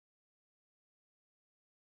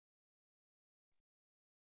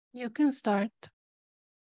You can start.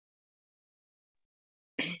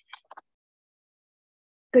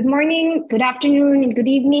 Good morning, good afternoon, and good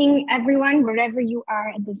evening, everyone, wherever you are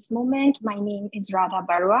at this moment. My name is Radha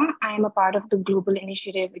Barua. I am a part of the Global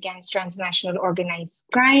Initiative Against Transnational Organized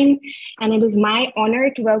Crime, and it is my honor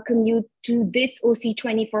to welcome you to this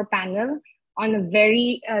OC24 panel on a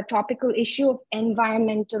very topical issue of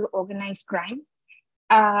environmental organized crime.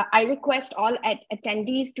 I request all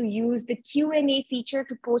attendees to use the Q&A feature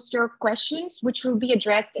to post your questions, which will be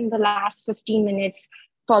addressed in the last 15 minutes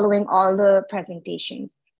following all the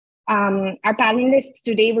presentations. Our panelists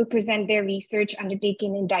today will present their research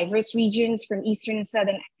undertaken in diverse regions from Eastern and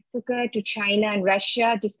Southern Africa to China and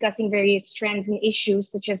Russia, discussing various trends and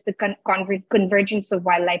issues such as the convergence of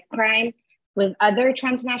wildlife crime with other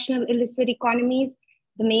transnational illicit economies,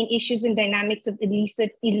 the main issues and dynamics of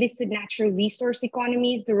illicit natural resource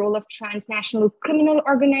economies, the role of transnational criminal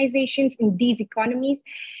organizations in these economies,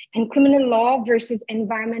 and criminal law versus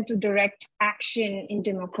environmental direct action in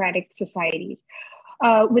democratic societies.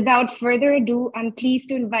 Without further ado, I'm pleased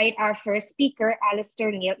to invite our first speaker,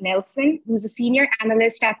 Alistair Nelson, who's a senior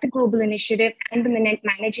analyst at the Global Initiative and the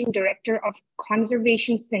managing director of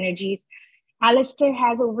Conservation Synergies. Alistair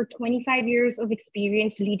has over 25 years of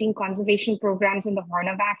experience leading conservation programs in the Horn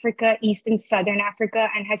of Africa, East and Southern Africa,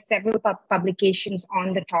 and has several publications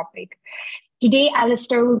on the topic. Today,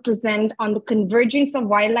 Alistair will present on the convergence of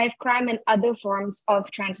wildlife crime and other forms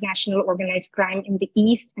of transnational organized crime in the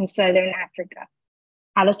East and Southern Africa.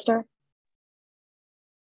 Alistair.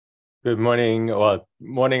 Good morning,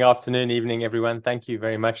 morning, afternoon, evening, everyone. Thank you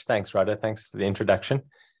very much. Thanks, Radha. Thanks for the introduction.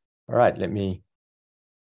 All right, let me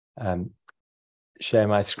share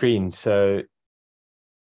my screen. So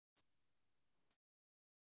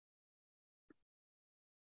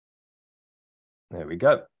there we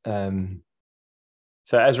go.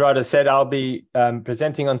 So as Radha said, I'll be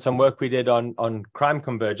presenting on some work we did on crime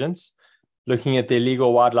convergence, looking at the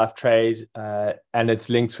illegal wildlife trade and its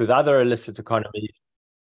links with other illicit economies.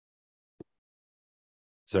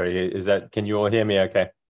 Sorry, can you all hear me okay?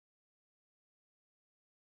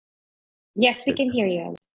 Yes, we can hear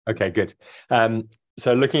you. Okay, good.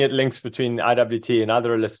 So looking at links between IWT and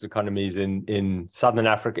other illicit economies in Southern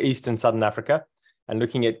Africa, East and Southern Africa, and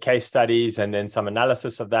looking at case studies and then some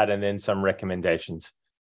analysis of that and then some recommendations.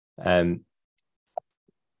 Let me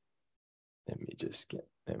just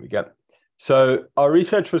there we go. So our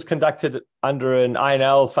research was conducted under an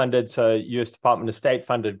INL-funded, so US Department of State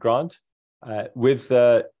funded grant through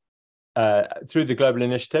the Global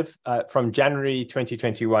Initiative from January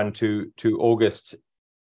 2021 to August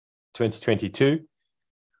 2022.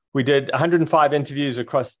 We did 105 interviews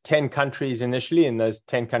across 10 countries initially, and those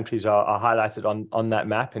 10 countries are highlighted on that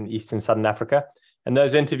map in East and Southern Africa. And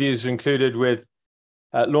those interviews included with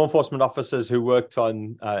law enforcement officers who worked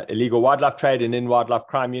on illegal wildlife trade and in wildlife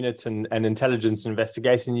crime units and intelligence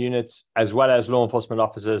investigation units, as well as law enforcement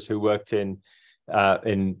officers who worked in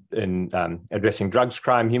addressing drugs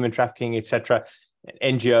crime, human trafficking, etc.,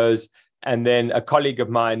 NGOs. And then a colleague of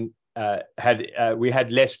mine we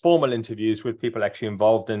had less formal interviews with people actually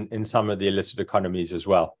involved in some of the illicit economies as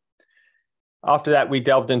well. After that, we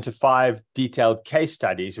delved into 5 detailed case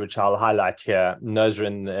studies, which I'll highlight here. And those are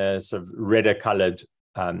in the sort of redder colored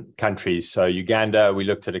countries. So Uganda, we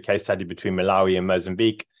looked at a case study between Malawi and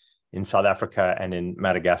Mozambique, in South Africa and in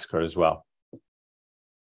Madagascar as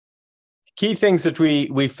key things that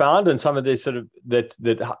we found, and some of this sort of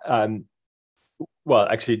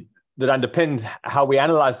that underpinned how we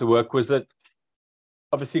analyzed the work, was that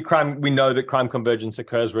obviously we know that crime convergence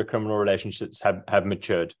occurs where criminal relationships have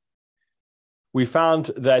matured. We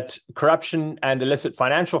found that corruption and illicit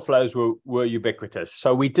financial flows were ubiquitous.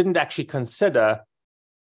 So we didn't actually consider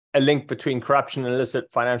a link between corruption and illicit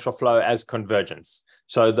financial flow as convergence.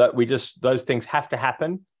 So that those things have to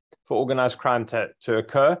happen for organized crime to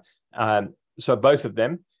occur. So both of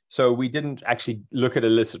them. So we didn't actually look at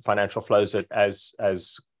illicit financial flows as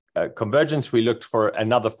convergence. We looked for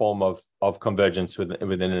another form of convergence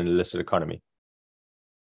within an illicit economy.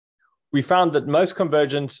 We found that most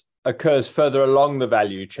convergence occurs further along the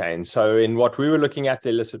value chain. So in what we were looking at, the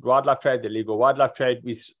illicit wildlife trade, the illegal wildlife trade,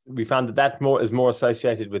 we found that is more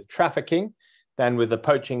associated with trafficking than with the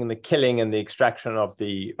poaching and the killing and the extraction of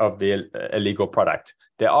the illegal product.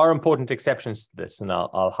 There are important exceptions to this, and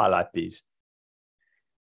I'll highlight these.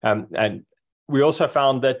 And we also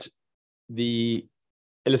found that the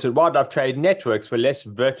illicit wildlife trade networks were less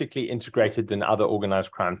vertically integrated than other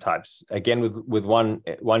organized crime types, again with one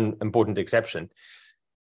important exception.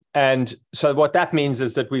 And so what that means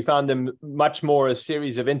is that we found them much more a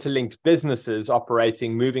series of interlinked businesses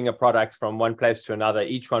operating, moving a product from one place to another,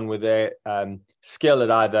 each one with their skill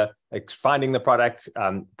at either finding the product,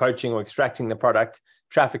 poaching or extracting the product,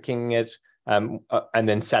 trafficking it, and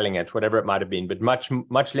then selling it, whatever it might have been, but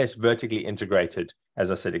much less vertically integrated,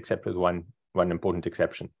 as I said, except with one important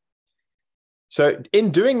exception. So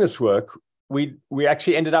in doing this work, we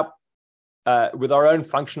actually ended up with our own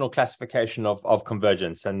functional classification of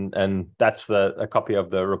convergence, and that's a copy of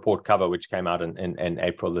the report cover, which came out in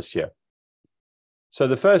April this year. So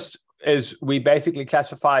the first is we basically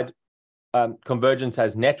classified convergence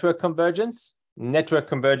as network convergence. Network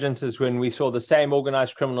convergence is when we saw the same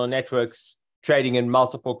organized criminal networks trading in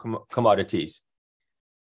multiple commodities.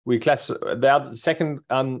 The second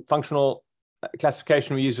functional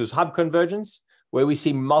classification we used was hub convergence, where we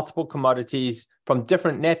see multiple commodities from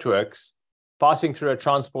different networks passing through a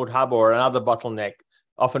transport hub or another bottleneck,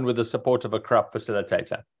 often with the support of a corrupt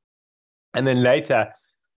facilitator. And then later,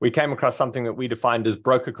 we came across something that we defined as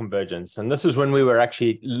broker convergence. And this is when we were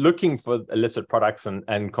actually looking for illicit products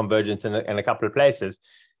and convergence in a couple of places.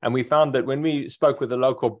 And we found that when we spoke with the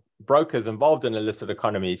local brokers involved in illicit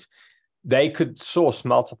economies, they could source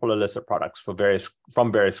multiple illicit products from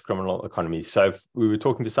various criminal economies. So if we were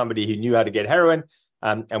talking to somebody who knew how to get heroin,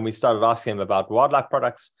 and we started asking them about wildlife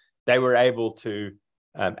products, they were able to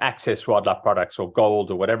access wildlife products or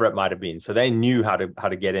gold or whatever it might have been. So they knew how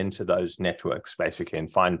to get into those networks basically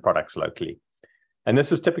and find products locally. And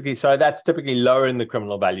this is that's typically lower in the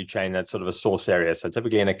criminal value chain. That's sort of a source area. So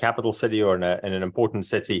typically in a capital city or in an important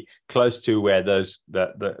city close to where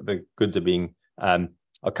the goods are being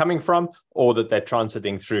are coming from, or that they're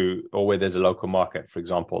transiting through, or where there's a local market, for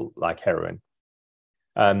example, like heroin.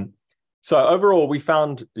 So overall, we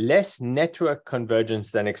found less network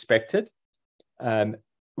convergence than expected,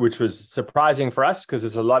 which was surprising for us because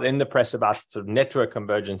there's a lot in the press about sort of network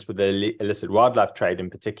convergence with the illicit wildlife trade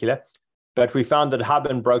in particular. But we found that hub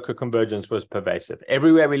and broker convergence was pervasive.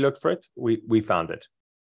 Everywhere we looked for it, we found it.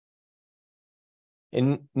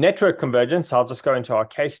 In network convergence, I'll just go into our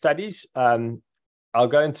case studies. I'll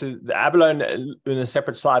go into the abalone in a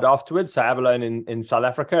separate slide afterwards. So abalone in South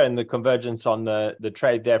Africa and the convergence on the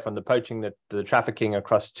trade there from the poaching, the trafficking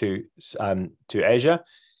across to Asia.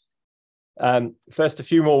 First, a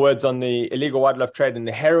few more words on the illegal wildlife trade and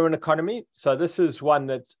the heroin economy. So this is one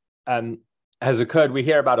that has occurred. We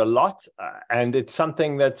hear about a lot, and it's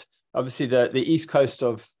something that obviously the east coast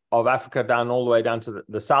of Africa down all the way down to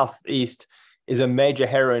the southeast is a major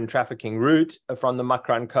heroin trafficking route from the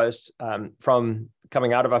Makran coast, from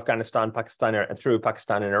coming out of Afghanistan, Pakistan, and through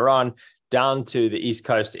Pakistan and Iran, down to the east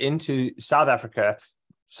coast into South Africa,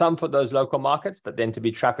 some for those local markets, but then to be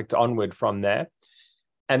trafficked onward from there.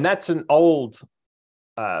 And that's an old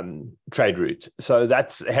trade route. So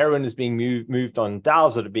that's heroin is being moved on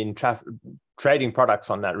dhows that have been trading products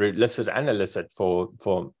on that route, licit and illicit, for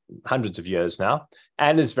hundreds of years now,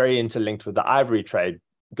 and is very interlinked with the ivory trade,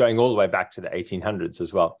 going all the way back to the 1800s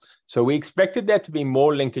as well. So we expected there to be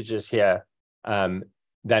more linkages here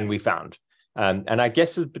than we found. And I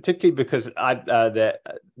guess it's particularly because the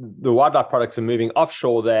wildlife products are moving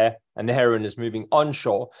offshore there and the heroin is moving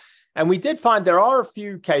onshore. And we did find there are a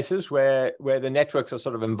few cases where the networks are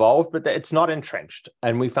sort of involved, but it's not entrenched.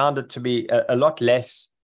 And we found it to be a lot less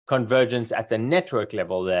convergence at the network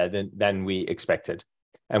level there than we expected.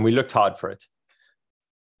 And we looked hard for it.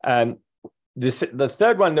 The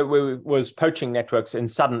third one that was poaching networks in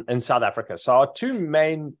South Africa. So our two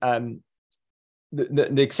main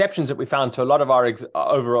the exceptions that we found to a lot of our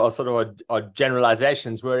overall sort of our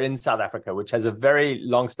generalizations were in South Africa, which has a very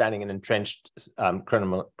long-standing and entrenched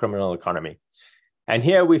criminal economy. And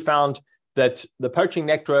here we found that the poaching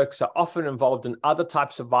networks are often involved in other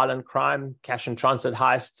types of violent crime, cash and transit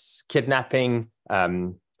heists, kidnapping,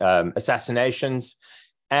 assassinations,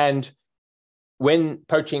 and when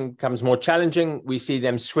poaching becomes more challenging, we see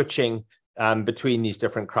them switching between these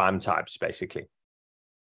different crime types, basically.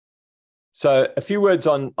 So a few words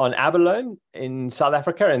on abalone in South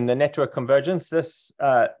Africa and the network convergence. This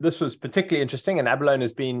was particularly interesting, and abalone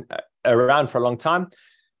has been around for a long time,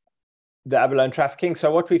 the abalone trafficking.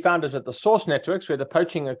 So what we found is that the source networks where the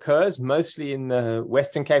poaching occurs, mostly in the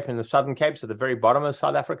Western Cape and the Southern Cape, so the very bottom of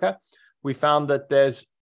South Africa, we found that there's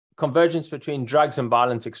convergence between drugs and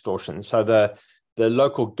violence extortion. So the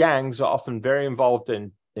local gangs are often very involved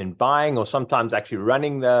in buying or sometimes actually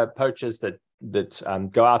running the poachers that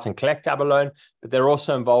go out and collect abalone, but they're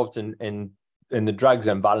also involved in the drugs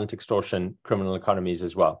and violent extortion criminal economies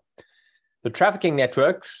as well. The trafficking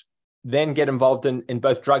networks then get involved in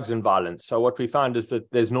both drugs and violence. So what we found is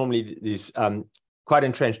that there's normally these quite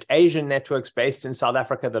entrenched Asian networks based in South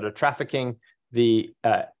Africa that are trafficking the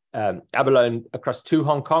abalone across to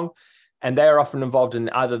Hong Kong. And they are often involved in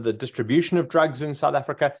either the distribution of drugs in South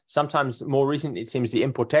Africa. Sometimes more recently, it seems the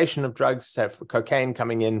importation of drugs, so cocaine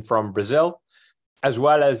coming in from Brazil, as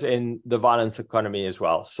well as in the violence economy as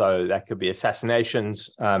well. So that could be assassinations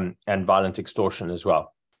and violent extortion as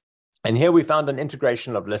well. And here we found an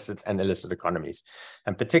integration of licit and illicit economies,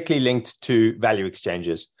 and particularly linked to value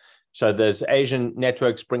exchanges. So there's Asian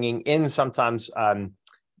networks bringing in sometimes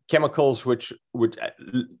chemicals which would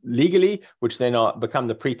legally, which then become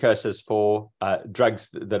the precursors for drugs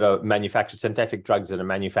that are manufactured, synthetic drugs that are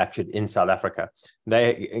manufactured in South Africa.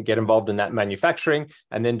 They get involved in that manufacturing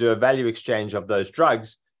and then do a value exchange of those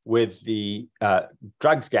drugs with the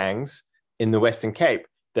drugs gangs in the Western Cape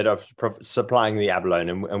that are supplying the abalone.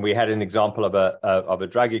 And we had an example of a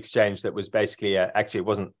drug exchange that was basically actually it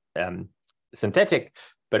wasn't synthetic,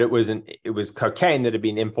 but it was cocaine that had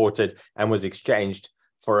been imported and was exchanged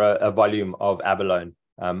for a volume of abalone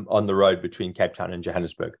on the road between Cape Town and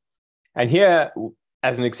Johannesburg. And here,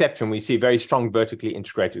 as an exception, we see very strong vertically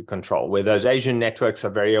integrated control, where those Asian networks are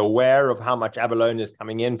very aware of how much abalone is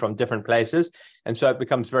coming in from different places. And so it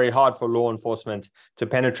becomes very hard for law enforcement to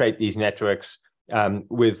penetrate these networks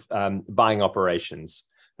with buying operations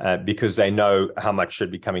because they know how much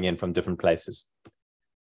should be coming in from different places.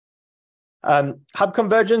 Hub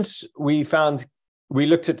convergence, we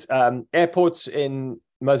looked at airports in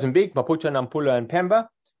Mozambique, Maputo, Nampula, and Pemba.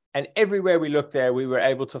 And everywhere we looked there, we were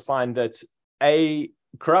able to find that a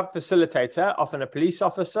corrupt facilitator, often a police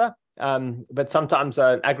officer, but sometimes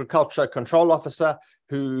an agriculture control officer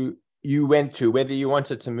who you went to, whether you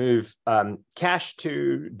wanted to move cash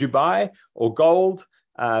to Dubai or gold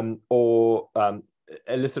or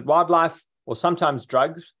illicit wildlife or sometimes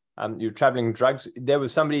drugs, you're traveling drugs, there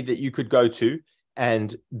was somebody that you could go to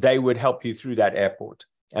and they would help you through that airport.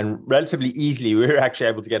 And relatively easily, we were actually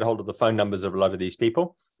able to get a hold of the phone numbers of a lot of these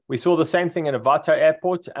people. We saw the same thing at Avato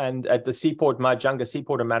Airport and at the seaport, Mahajanga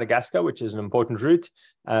Seaport in Madagascar, which is an important route,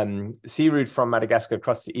 sea route from Madagascar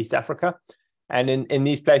across to East Africa. And in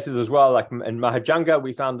these places as well, like in Mahajanga,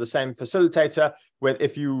 we found the same facilitator where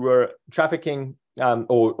if you were trafficking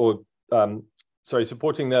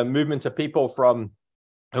supporting the movement of people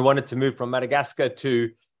who wanted to move from Madagascar to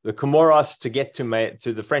the Comoros to get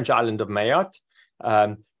to the French island of Mayotte,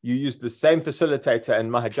 you used the same facilitator in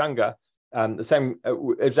Mahajanga.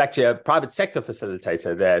 It was actually a private sector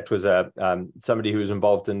facilitator there. It was somebody who was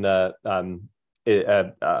involved in the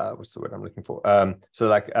what's the word I'm looking for?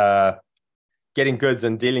 Getting goods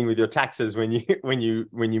and dealing with your taxes when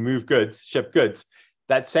you move goods, ship goods.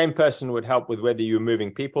 That same person would help with whether you were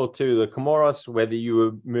moving people to the Comoros, whether you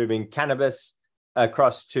were moving cannabis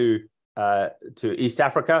across to East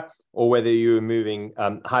Africa, or whether you were moving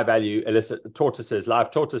high-value illicit tortoises,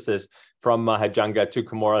 live tortoises from Mahajanga to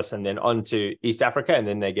Comoros and then on to East Africa, and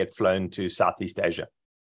then they get flown to Southeast Asia.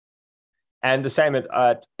 And the same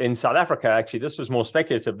in South Africa. Actually, this was more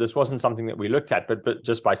speculative. This wasn't something that we looked at, but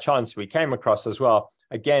just by chance we came across as well.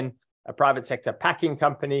 Again, a private sector packing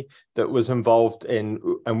company that was involved in,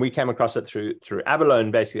 and we came across it through abalone.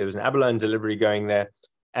 Basically, there was an abalone delivery going there,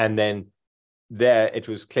 and then there it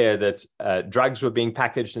was clear that drugs were being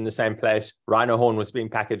packaged in the same place, rhino horn was being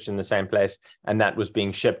packaged in the same place, and that was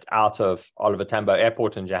being shipped out of Oliver Tambo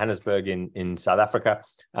Airport in Johannesburg in South Africa.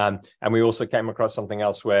 And we also came across something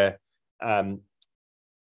else where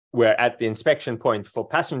at the inspection point for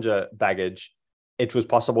passenger baggage, it was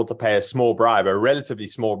possible to pay a small bribe, a relatively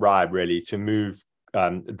small bribe really, to move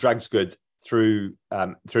drugs goods through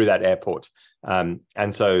that airport.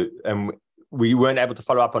 We weren't able to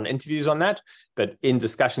follow up on interviews on that, but in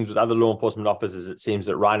discussions with other law enforcement officers, it seems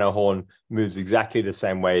that rhino horn moves exactly the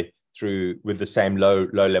same way through with the same low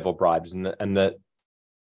level bribes, and the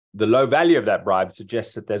low value of that bribe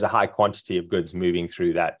suggests that there's a high quantity of goods moving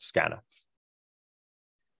through that scanner.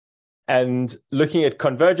 And looking at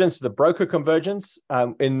convergence, the broker convergence,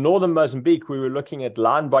 in northern Mozambique, we were looking at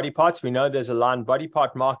lion body parts. We know there's a lion body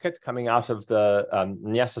part market coming out of the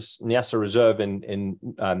Niassa Reserve in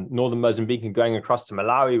northern Mozambique and going across to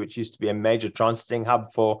Malawi, which used to be a major transiting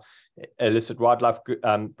hub for illicit wildlife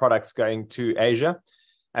products going to Asia.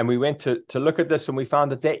 And we went to look at this, and we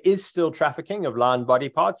found that there is still trafficking of lion body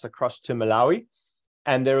parts across to Malawi.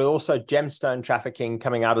 And there are also gemstone trafficking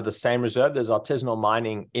coming out of the same reserve. There's artisanal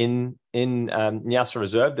mining in Niassa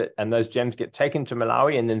Reserve, and those gems get taken to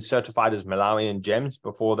Malawi and then certified as Malawian gems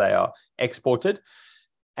before they are exported.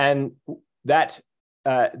 And that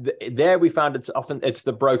there we found it's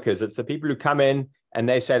the brokers, it's the people who come in and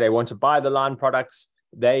they say they want to buy the lion products.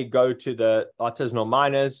 They go to the artisanal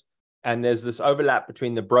miners. And there's this overlap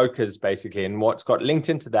between the brokers, basically. And what's got linked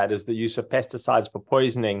into that is the use of pesticides for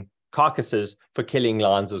poisoning carcasses for killing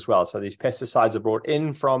lions as well. So these pesticides are brought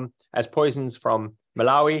in as poisons from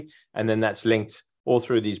Malawi, and then that's linked all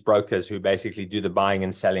through these brokers who basically do the buying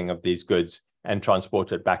and selling of these goods and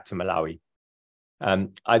transport it back to Malawi.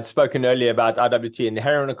 I'd spoken earlier about RWT and the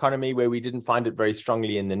heroin economy, where we didn't find it very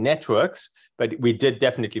strongly in the networks, but we did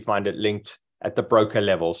definitely find it linked at the broker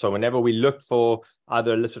level. So whenever we looked for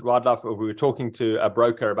either illicit wildlife, or we were talking to a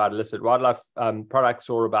broker about illicit wildlife products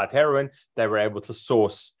or about heroin, they were able to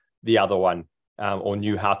source the other one or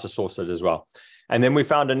knew how to source it as well. And then we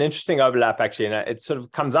found an interesting overlap, actually, and it sort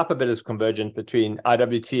of comes up a bit as convergent between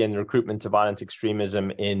IWT and the recruitment to violent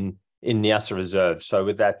extremism in Niassa Reserve. So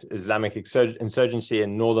with that Islamic insurgency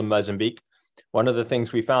in northern Mozambique, one of the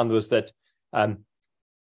things we found was that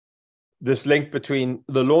this link between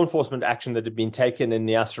the law enforcement action that had been taken in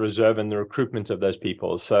Niassa Reserve and the recruitment of those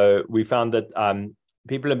people. So we found that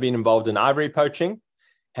people had been involved in ivory poaching,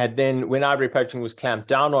 when ivory poaching was clamped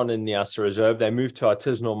down on in Niassa Reserve, they moved to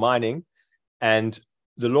artisanal mining, and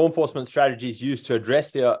the law enforcement strategies used to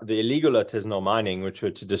address the illegal artisanal mining, which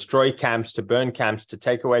were to destroy camps, to burn camps, to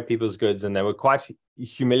take away people's goods, and they were quite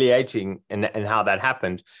humiliating in how that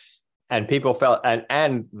happened. And people felt,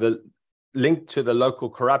 and the link to the local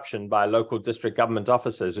corruption by local district government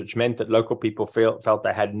officers, which meant that local people felt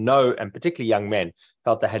they had no, and particularly young men,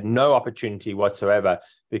 felt they had no opportunity whatsoever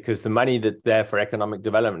because the money that's there for economic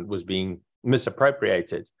development was being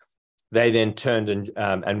misappropriated. They then turned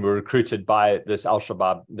and were recruited by this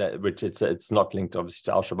Al-Shabaab, which it's not linked obviously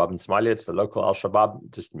to Al-Shabaab in Somalia, it's the local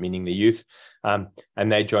Al-Shabaab, just meaning the youth. And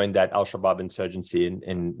they joined that Al-Shabaab insurgency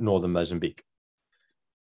in northern Mozambique.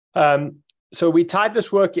 So we tied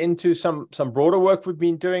this work into some broader work we've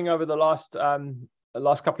been doing over the last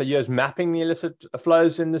couple of years, mapping the illicit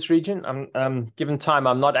flows in this region. Given time,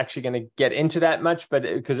 I'm not actually going to get into that much, but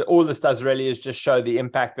because all this does really is just show the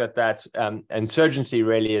impact that insurgency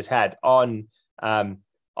really has had on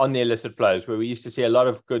the illicit flows, where we used to see a lot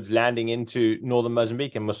of goods landing into northern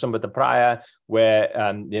Mozambique and Musumba da Praia, where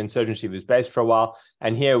the insurgency was based for a while.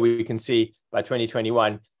 And here we can see by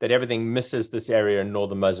 2021 that everything misses this area in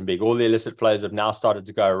northern Mozambique. All the illicit flows have now started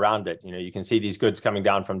to go around it. You know, you can see these goods coming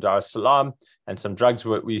down from Dar es Salaam, and some drugs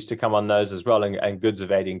we used to come on those as well, and goods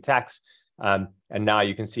evading tax. And now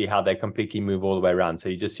you can see how they completely move all the way around. So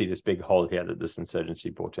you just see this big hole here that this insurgency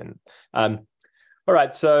brought in. All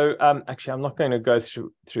right, so actually, I'm not going to go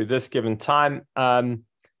through this given time. I'm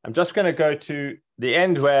just going to go to the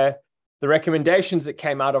end where the recommendations that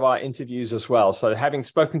came out of our interviews as well. So having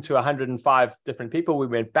spoken to 105 different people, we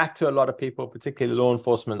went back to a lot of people, particularly law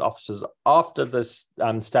enforcement officers, after this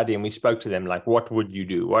study, and we spoke to them like, what would you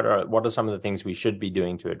do? What are some of the things we should be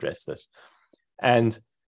doing to address this? And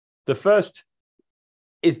the first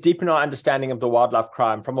is deepen our understanding of the wildlife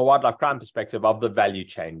crime from a wildlife crime perspective of the value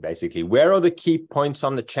chain, basically. Where are the key points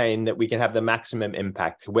on the chain that we can have the maximum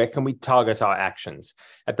impact? Where can we target our actions?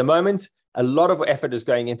 At the moment, a lot of effort is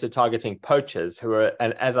going into targeting poachers who are,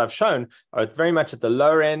 and as I've shown, are very much at the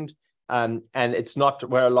lower end, and it's not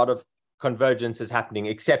where a lot of convergence is happening,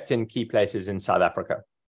 except in key places in South Africa.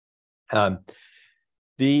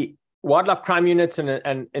 The wildlife crime units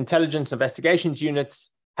and intelligence investigations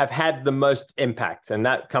units have had the most impact, and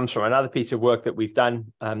that comes from another piece of work that we've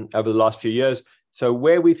done over the last few years. So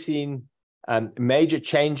where we've seen major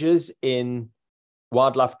changes in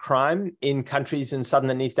wildlife crime in countries in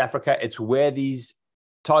Southern and East Africa, it's where these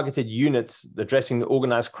targeted units addressing the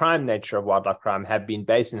organized crime nature of wildlife crime have been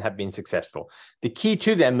based and have been successful. The key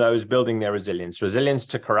to them, though, is building their resilience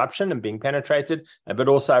to corruption and being penetrated, but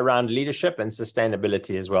also around leadership and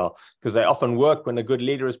sustainability as well, because they often work when a good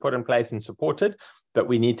leader is put in place and supported, but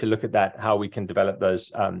we need to look at that, how we can develop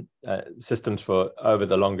those systems for over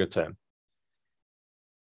the longer term.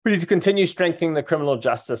 We need to continue strengthening the criminal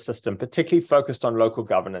justice system, particularly focused on local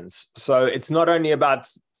governance. So it's not only about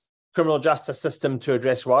criminal justice system to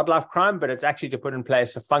address wildlife crime, but it's actually to put in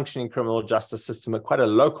place a functioning criminal justice system at quite a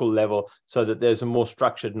local level so that there's a more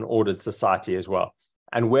structured and ordered society as well.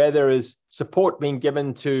 And where there is support being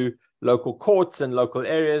given to local courts and local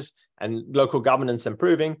areas and local governance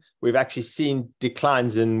improving, we've actually seen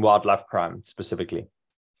declines in wildlife crime specifically.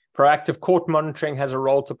 Proactive court monitoring has a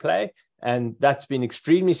role to play, and that's been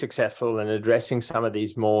extremely successful in addressing some of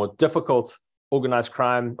these more difficult organized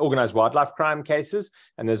wildlife crime cases.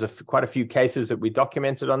 And there's quite a few cases that we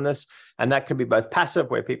documented on this. And that can be both passive,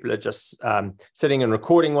 where people are just sitting and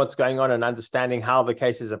recording what's going on and understanding how the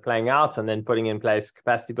cases are playing out, and then putting in place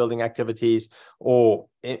capacity building activities, or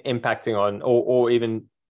impacting on, or even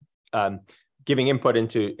giving input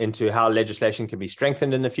into how legislation can be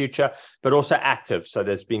strengthened in the future, but also active. So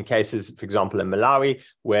there's been cases, for example, in Malawi,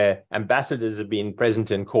 where ambassadors have been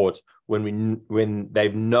present in court when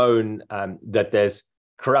they've known that there's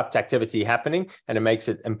corrupt activity happening, and it makes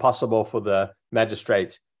it impossible for the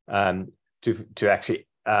magistrate to actually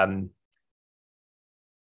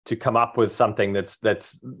to come up with something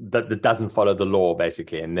that doesn't follow the law,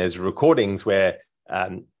 basically. And there's recordings where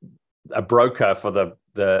a broker for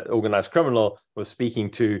the organized criminal was speaking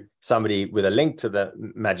to somebody with a link to the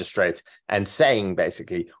magistrate and saying,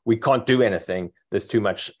 basically, we can't do anything. There's too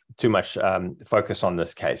much focus on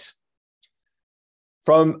this case.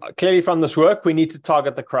 Clearly from this work, we need to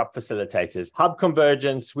target the corrupt facilitators. Hub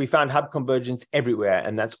convergence, we found hub convergence everywhere,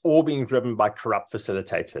 and that's all being driven by corrupt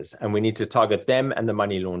facilitators. And we need to target them and the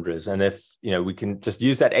money launderers. And if we can just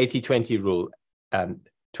use that 80-20 rule,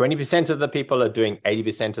 20% of the people are doing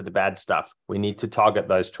 80% of the bad stuff. We need to target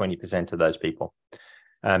those 20% of those people.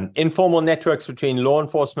 Informal networks between law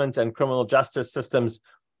enforcement and criminal justice systems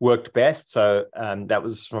worked best. So that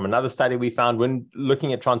was from another study we found when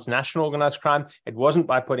looking at transnational organized crime. It wasn't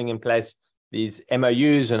by putting in place these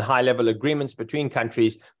MOUs and high-level agreements between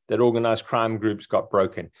countries that organized crime groups got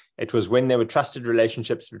broken. It was when there were trusted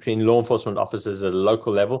relationships between law enforcement officers at a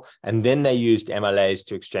local level, and then they used MLAs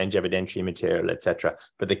to exchange evidentiary material, etc.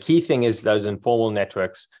 But the key thing is those informal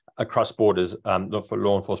networks across borders, for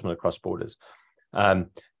law enforcement across borders.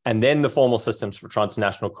 And then the formal systems for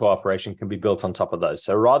transnational cooperation can be built on top of those.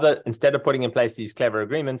 So instead of putting in place these clever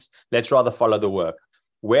agreements, let's rather follow the work.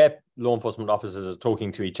 Where law enforcement officers are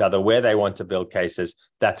talking to each other, where they want to build cases,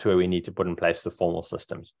 that's where we need to put in place the formal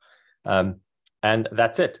systems. And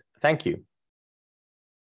that's it. Thank you.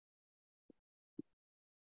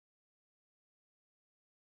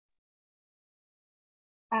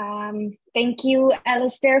 Thank you,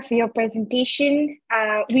 Alistair, for your presentation.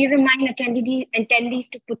 We remind attendees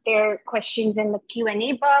to put their questions in the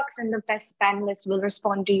Q&A box, and the best panelists will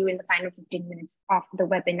respond to you in the final 15 minutes of the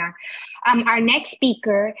webinar. Our next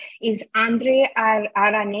speaker is Andre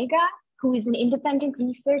Aranega, who is an independent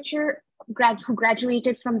researcher who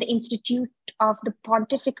graduated from the Institute of the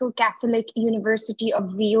Pontifical Catholic University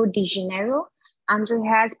of Rio de Janeiro. Andre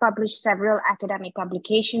has published several academic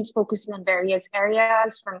publications focusing on various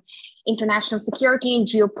areas from international security and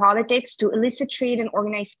geopolitics to illicit trade and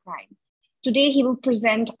organized crime. Today, he will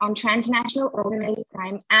present on transnational organized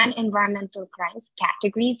crime and environmental crimes,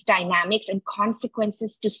 categories, dynamics, and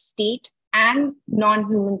consequences to state and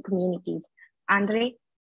non-human communities. Andre?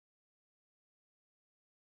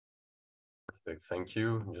 Perfect, thank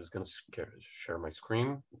you. I'm just going to share my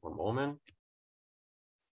screen. One moment.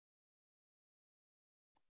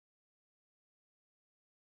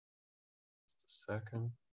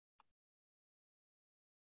 Second.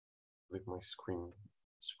 I believe my screen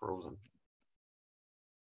is frozen.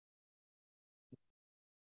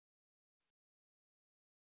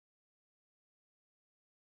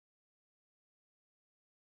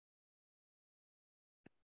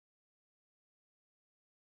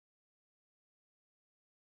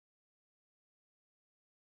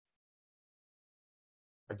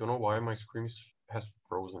 I don't know why my screen has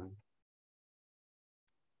frozen.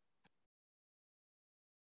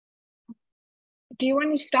 Do you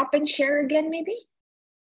want to stop and share again, maybe?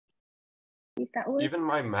 If that works. Even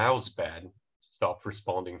my mouse pad stopped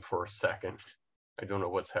responding for a second. I don't know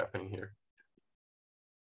what's happening here.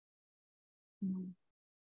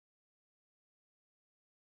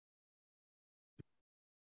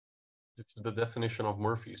 It's the definition of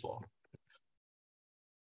Murphy's Law.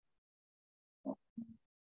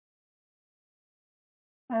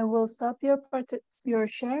 I will stop your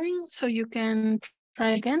sharing so you can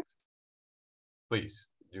try again. Please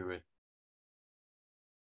do it.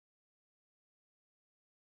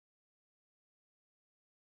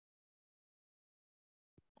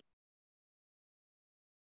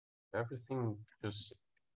 Everything just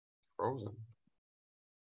frozen.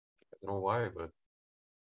 I don't know why, but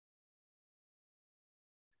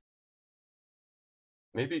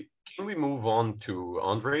maybe can we move on to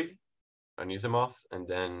Andre Anisimov, and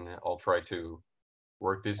then I'll try to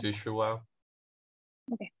work this issue out.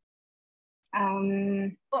 Okay.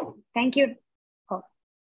 Thank you. Oh,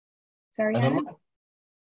 sorry,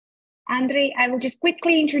 Andre, I will just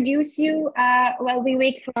quickly introduce you. While we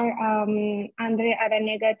wait for Andre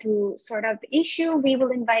Aranega to sort out the issue, we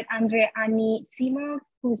will invite Andre Anisimov,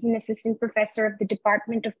 who's an assistant professor of the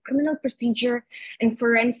Department of Criminal Procedure and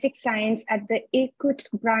Forensic Science at the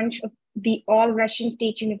Irkutsk branch of the All-Russian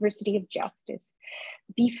State University of Justice.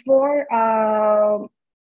 Before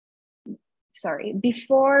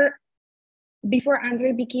Before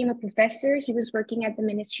Andrei became a professor, he was working at the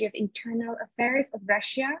Ministry of Internal Affairs of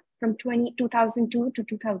Russia from 2002 to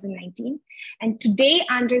 2019. And today,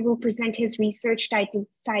 Andrei will present his research titled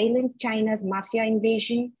Silent China's Mafia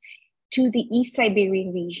Invasion to the East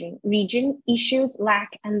Siberian region, Issues,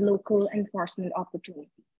 Lack, and Local Enforcement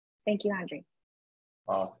Opportunities. Thank you, Andrei.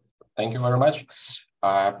 Thank you very much.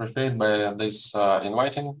 I appreciate this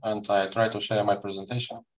inviting, and I try to share my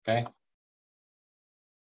presentation. Okay.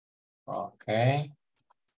 Okay.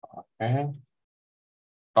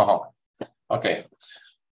 Okay.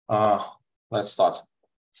 Let's start.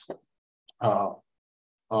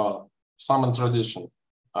 Some introduction.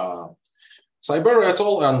 Siberia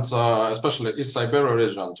Atoll and especially East Siberia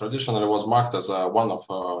region traditionally was marked as one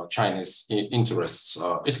of Chinese interests.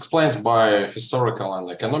 It explains by historical and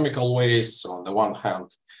economical ways. On the one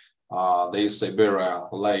hand, the East Siberia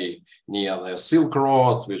lay near the Silk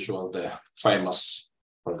Road, which was the famous,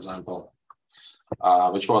 for example,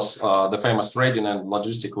 which was the famous trading and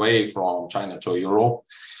logistic way from China to Europe.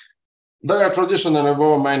 There traditionally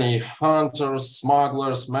were many hunters,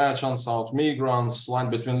 smugglers, merchants, out migrants.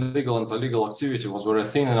 Line between legal and illegal activity was very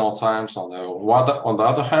thin in all times. On the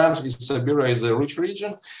other hand, East Siberia is a rich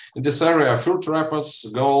region. In this area, fur trappers,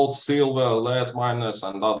 gold, silver, lead miners,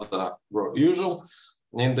 and other were usual.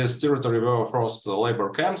 In this territory were forced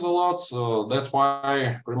labor camps a lot. That's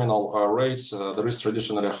why criminal rates there is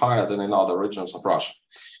traditionally higher than in other regions of Russia.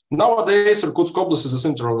 Nowadays, Irkutsk Oblast is the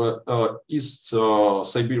center of East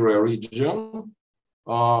Siberia region.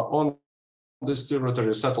 On this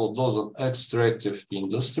territory settled those of extractive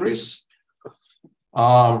industries.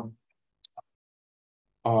 Some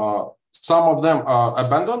of them are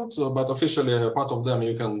abandoned, but officially part of them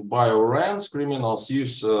you can buy or rent. Criminals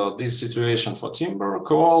use this situation for timber,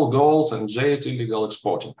 coal, gold, and jade illegal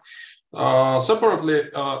exporting.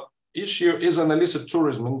 Separately, issue is an illicit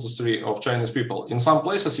tourism industry of Chinese people. In some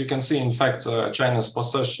places, you can see, in fact, Chinese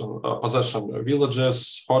possession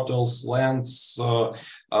villages, hotels, lands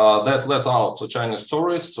that let out to Chinese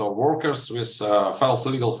tourists or workers with false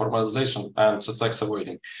legal formalization and tax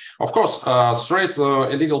avoiding. Of course, straight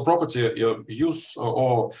illegal property use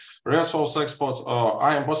or resource export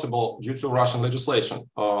are impossible due to Russian legislation.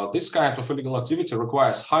 This kind of illegal activity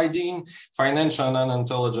requires hiding financial and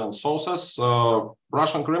intelligence sources.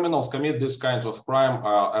 Russian criminals commit this kind of crime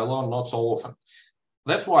alone not so often.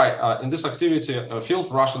 That's why in this activity, field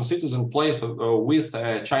Russian citizens play with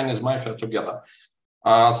Chinese mafia together.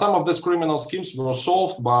 Some of these criminal schemes were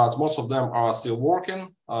solved, but most of them are still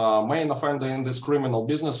working. Main offender in this criminal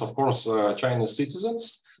business, of course, Chinese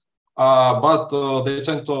citizens, but they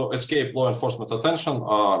tend to escape law enforcement attention.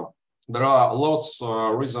 There are lots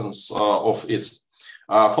of reasons of it.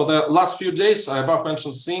 For the last few days, above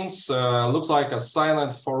mentioned scenes looks like a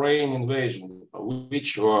silent foreign invasion,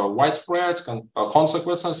 which widespread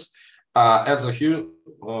consequences as a huge,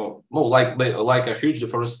 like a huge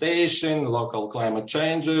deforestation, local climate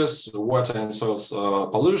changes, water and soil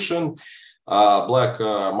pollution, black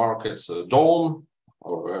markets dawn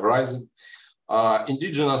or rising.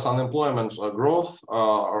 Indigenous unemployment growth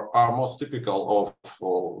are most typical of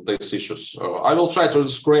these issues. I will try to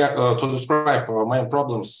describe main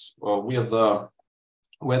problems with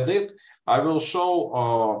it. I will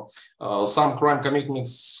show some crime commitment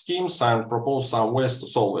schemes and propose some ways to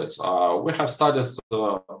solve it. We have studied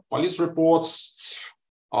police reports,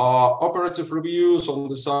 operative reviews on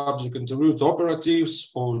the subject, interviewed operatives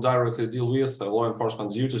who directly deal with law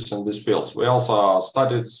enforcement duties in these fields. We also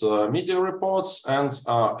studied media reports and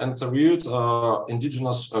interviewed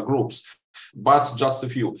indigenous groups, but just a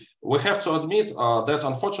few. We have to admit that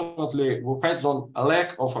unfortunately we faced on a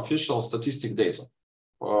lack of official statistic data,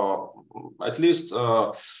 at least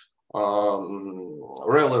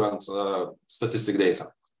relevant statistic data.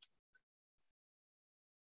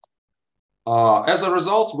 As a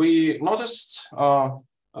result, we noticed a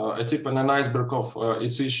tip and an iceberg of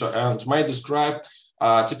its issue and may describe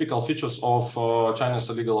typical features of China's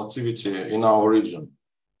illegal activity in our region.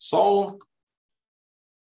 So,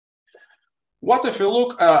 what if we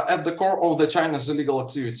look at the core of the China's illegal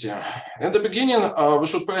activity? In the beginning, we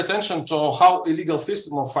should pay attention to how illegal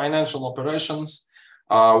system of financial operations,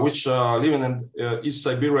 which living in East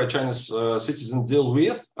Siberia Chinese citizens deal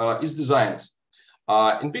with, is designed.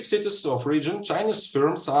 In big cities of region, Chinese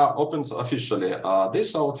firms are opened officially.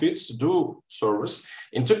 These outfits do service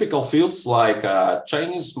in typical fields like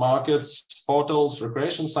Chinese markets, hotels,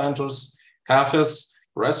 recreation centers, cafes,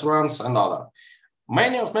 restaurants, and other.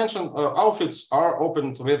 Many of mentioned outfits are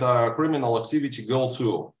opened with criminal activity goal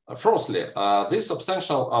too. Firstly, these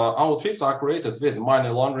substantial outfits are created with money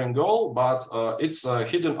laundering goal, but it's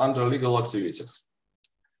hidden under legal activity.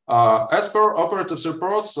 As per operatives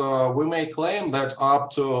reports, we may claim that up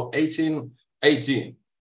to 80%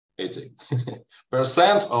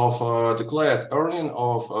 of declared earning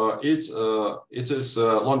of it is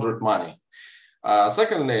laundered money.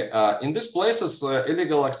 Secondly, in these places,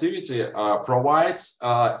 illegal activity provides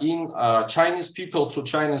in Chinese people to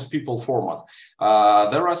Chinese people format.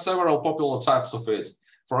 There are several popular types of it.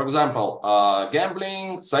 For example,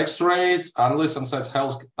 gambling, sex trade, unlicensed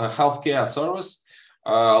healthcare service,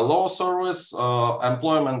 law service,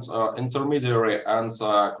 employment intermediary, and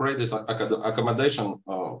credit accommodation.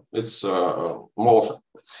 It's more often.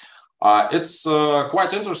 It's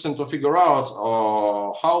quite interesting to figure out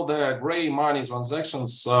how the gray money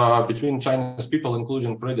transactions between Chinese people,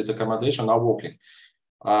 including credit accommodation, are working.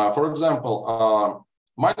 For example,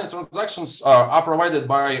 money transactions are provided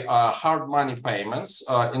by hard money payments,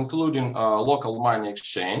 including local money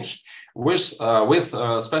exchange, with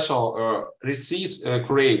special receipt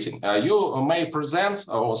creating. You may present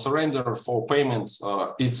or surrender for payment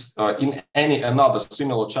in any another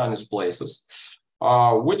similar Chinese places,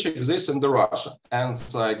 which exists in the Russia, and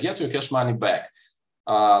get your cash money back.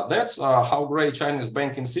 That's how gray Chinese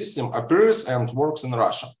banking system appears and works in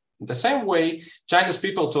Russia. The same way, Chinese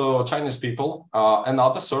people to Chinese people and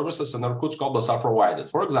other services in Irkutsk Oblast are provided.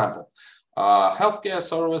 For example, healthcare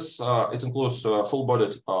service, it includes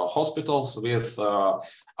full-bodied hospitals with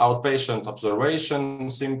outpatient observation,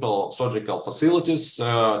 simple surgical facilities,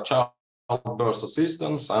 childbirth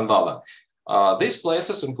assistance, and other. These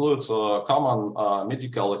places include common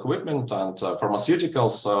medical equipment and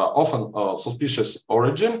pharmaceuticals, often suspicious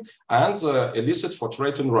origin and illicit for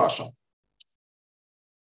trade in Russia.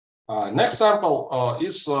 Next sample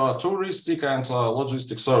is touristic and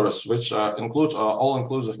logistic service, which include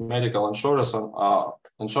all-inclusive medical insurance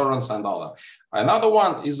and other. Another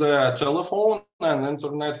one is a telephone and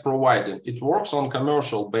internet providing. It works on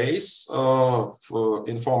commercial base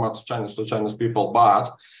in format Chinese to Chinese people, but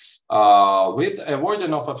with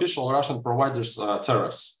avoiding of official Russian providers'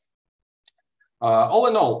 tariffs. All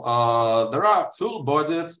in all, there are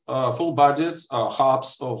full-bodied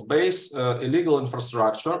hubs of base illegal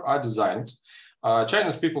infrastructure are designed,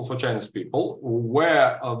 Chinese people for Chinese people,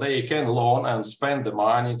 where they can loan and spend the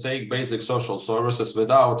money, take basic social services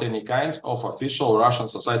without any kind of official Russian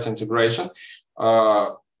society integration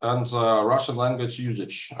and Russian language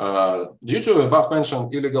usage. Due to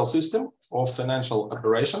above-mentioned illegal system of financial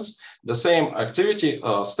operations, the same activity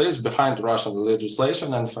stays behind Russian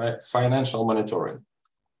legislation and financial monitoring.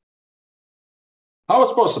 How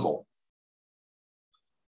it's possible?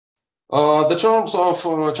 The terms of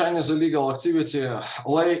Chinese illegal activity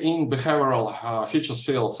lay in behavioral features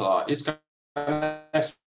fields. It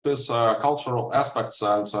connects with cultural aspects,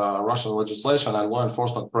 and Russian legislation and law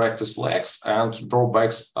enforcement practice lacks and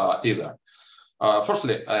drawbacks either.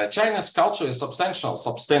 Firstly, Chinese culture is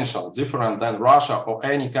substantial, different than Russia or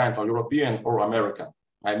any kind of European or American.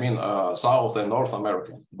 I mean, South and North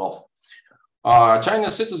American, both.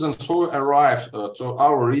 Chinese citizens who arrive to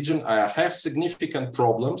our region have significant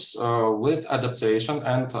problems with adaptation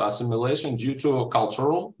and assimilation due to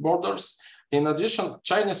cultural borders. In addition,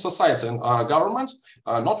 Chinese society and government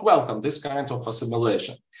not welcome this kind of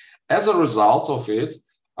assimilation. As a result of it,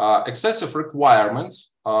 excessive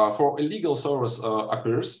requirements for illegal service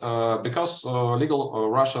appears because legal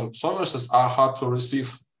Russian services are hard to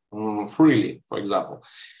receive freely, for example.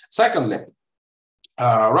 Secondly,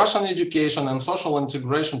 Russian education and social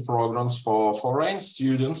integration programs for foreign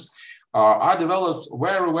students are developed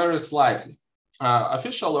very, very slightly.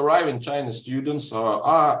 Official arriving Chinese students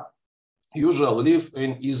are usually live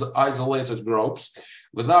in isolated groups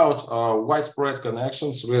without widespread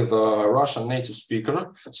connections with Russian native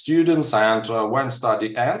speaker students, and when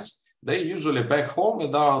study ends, they usually back home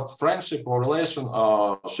without friendship or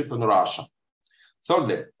relationship in Russia.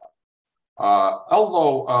 Thirdly,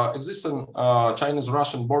 although existing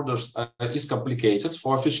Chinese-Russian borders is complicated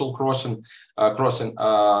for official crossing,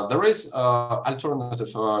 there is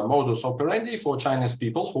alternative modus operandi for Chinese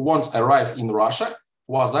people who once arrive in Russia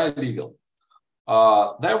quasi-legal.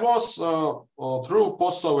 There was, through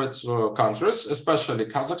post-Soviet countries, especially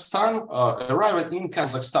Kazakhstan, arriving in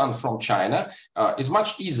Kazakhstan from China is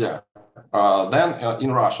much easier than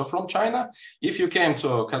in Russia from China. If you came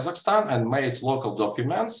to Kazakhstan and made local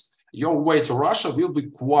documents, your way to Russia will be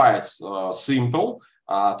quite simple,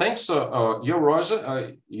 thanks to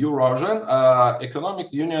Eurasian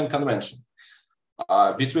Economic Union Convention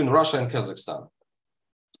between Russia and Kazakhstan.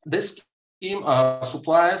 This scheme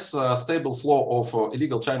supplies a stable flow of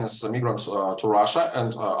illegal Chinese migrants to Russia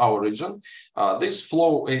and our region. This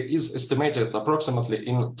flow is estimated approximately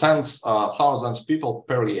in tens of thousands of people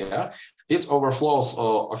per year. it overflows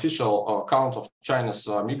official count of Chinese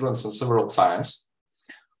migrants in several times.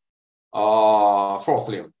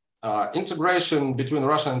 Fourthly, integration between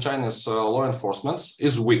Russian and Chinese law enforcements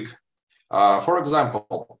is weak. For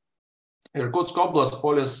example, Irkutsk Oblast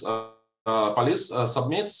police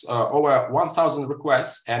submits over 1,000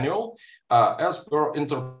 requests annual as per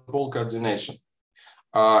Interpol coordination.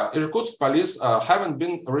 Irkutsk police haven't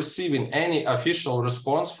been receiving any official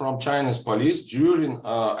response from Chinese police during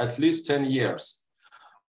at least 10 years.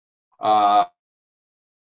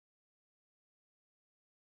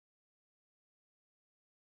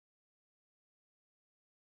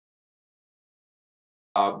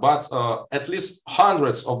 But at least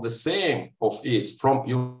hundreds of the same of it from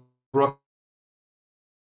Europe.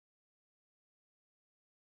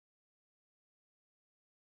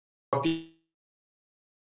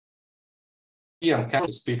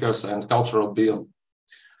 Speakers and cultural being.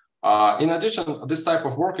 In addition, this type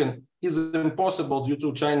of working is impossible due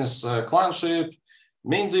to Chinese clanship,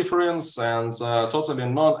 main difference, and totally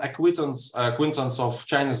non-acquaintance of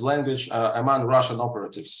Chinese language among Russian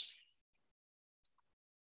operatives.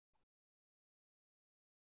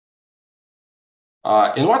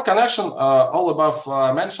 In what connection all above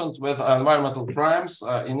mentioned with environmental crimes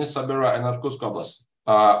in East Siberia and Irkutsk Oblast?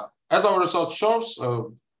 As our research shows,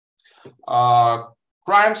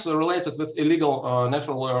 crimes related with illegal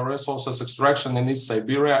natural resources extraction in East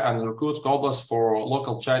Siberia and Irkutsk Oblast for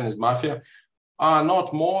local Chinese mafia are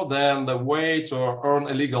not more than the way to earn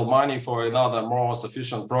illegal money for another more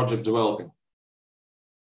sufficient project developing.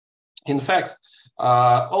 In fact,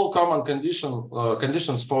 all common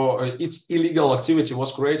conditions for its illegal activity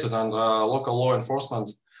was created, and local law enforcement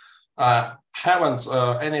haven't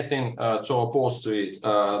anything to oppose to it.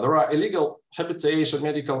 There are illegal habitation,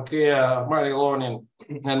 medical care, money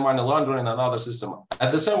laundering, and other systems.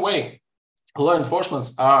 At the same way, law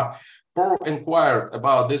enforcement are poor inquired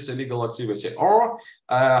about this illegal activity, or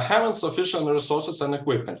haven't sufficient resources and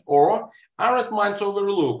equipment, or aren't mind to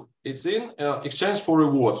overlook it in exchange for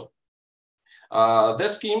reward. The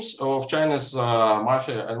schemes of Chinese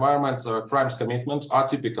mafia environment crimes commitment are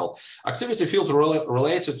typical. Activity field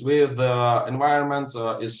related with the environment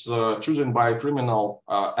is chosen by criminal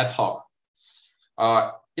ad hoc.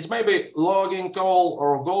 It may be logging, coal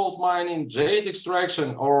or gold mining, jade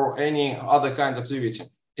extraction, or any other kind of activity.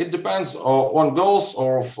 It depends on goals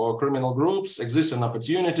of criminal groups, existing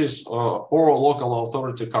opportunities, or local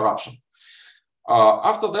authority corruption.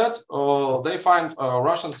 After that, they find a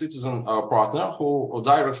Russian citizen partner who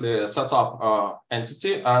directly set up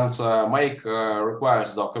entity and make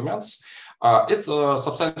requires documents. It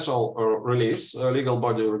substantial relieves legal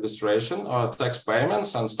body registration, tax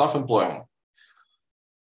payments, and staff employment.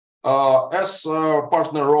 As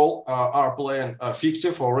partner role are playing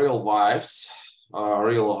fictive or real wives,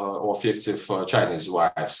 real or fictive Chinese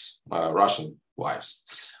wives, Russian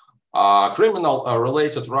wives.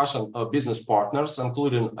 Criminal-related Russian business partners,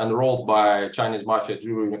 including enrolled by Chinese mafia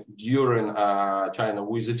during China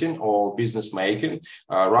visiting or business making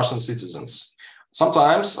Russian citizens.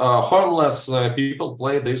 Sometimes homeless people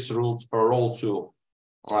play this role too.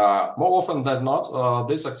 More often than not,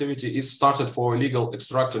 this activity is started for illegal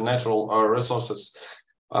extracting natural resources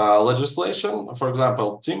legislation, for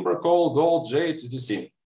example, timber, coal, gold, jade, etc.,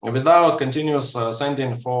 without continuous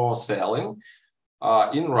sending for selling.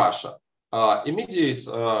 In Russia, immediate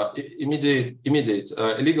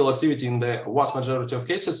illegal activity in the vast majority of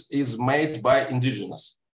cases is made by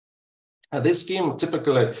indigenous. This scheme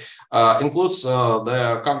typically includes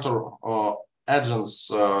the counter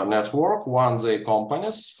agents network, one-day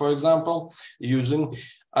companies, for example, using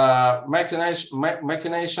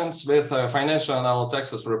machinations with financial and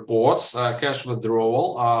taxes reports, cash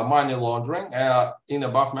withdrawal, money laundering in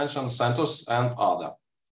above mentioned centers and other.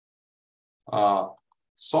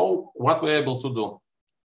 So what we're able to do?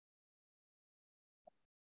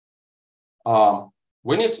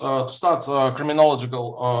 We need to start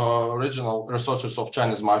criminological regional researches of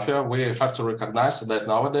Chinese mafia. We have to recognize that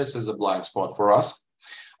nowadays is a blind spot for us.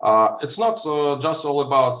 It's not just all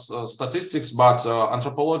about statistics, but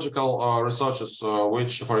anthropological researches,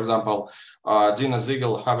 which, for example, Dina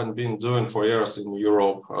Ziegel haven't been doing for years in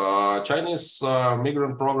Europe. Chinese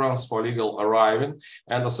migrant programs for legal arriving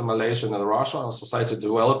and assimilation in Russia and society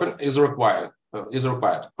development is required.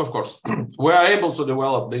 Of course, we are able to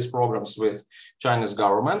develop these programs with Chinese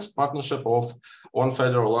government partnership on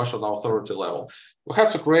federal Russian authority level. We have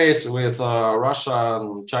to create with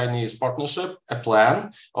Russian Chinese partnership a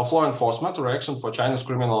plan of law enforcement reaction for Chinese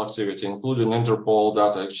criminal activity, including Interpol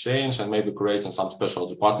data exchange and maybe creating some special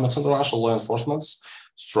departments in Russian law enforcement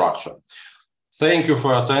structure. Thank you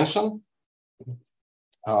for your attention.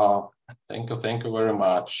 Thank you very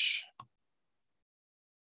much.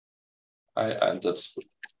 I ended.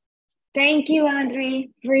 Thank you, Andre,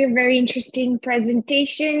 for your very interesting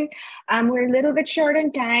presentation. We're a little bit short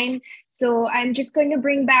on time, so I'm just going to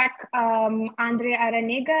bring back Andre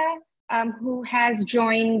Aranega, who has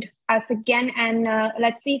joined us again. And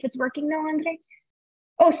let's see if it's working now, Andre.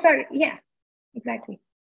 Oh, sorry. Yeah, exactly.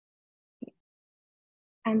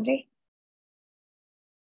 Andre,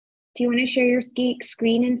 do you want to share your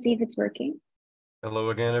screen and see if it's working?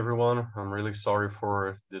 Hello again, everyone. I'm really sorry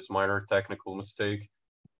for this minor technical mistake.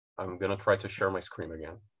 I'm gonna try to share my screen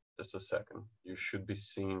again. Just a second. You should be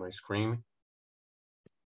seeing my screen.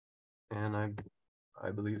 And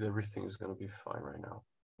I believe everything is gonna be fine right now.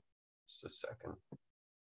 Just a second.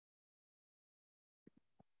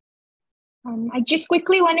 I just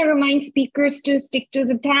quickly want to remind speakers to stick to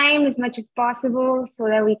the time as much as possible so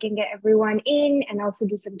that we can get everyone in and also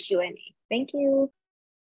do some Q&A. Thank you.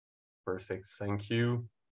 Perfect, thank you.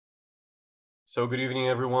 So good evening,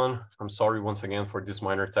 everyone. I'm sorry once again for this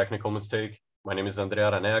minor technical mistake. My name is Andre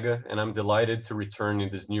Aranega, and I'm delighted to return in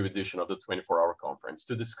this new edition of the 24-hour conference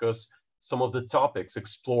to discuss some of the topics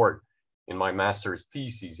explored in my master's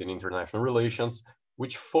thesis in international relations,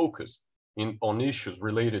 which focused on issues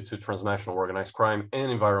related to transnational organized crime and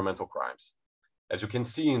environmental crimes. As you can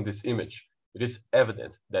see in this image, it is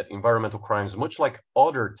evident that environmental crimes, much like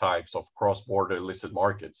other types of cross-border illicit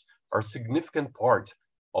markets, are a significant part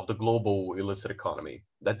of the global illicit economy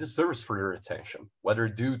that deserves further attention, whether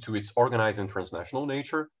due to its organized and transnational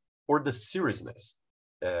nature or the seriousness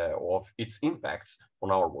of its impacts on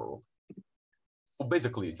our world. So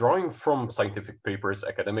basically, drawing from scientific papers,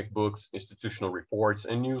 academic books, institutional reports,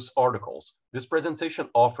 and news articles, this presentation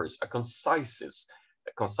offers a concise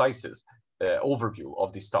overview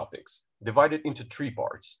of these topics, divided into three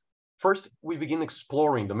parts. First, we begin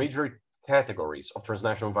exploring the major categories of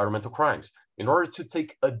transnational environmental crimes in order to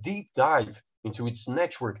take a deep dive into its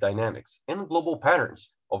network dynamics and global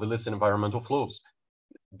patterns of illicit environmental flows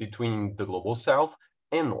between the global south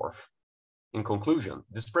and north. In conclusion,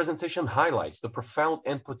 this presentation highlights the profound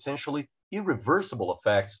and potentially irreversible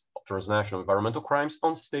effects of transnational environmental crimes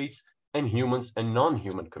on states and humans and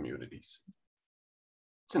non-human communities.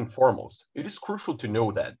 First and foremost, it is crucial to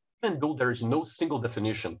know that even though there is no single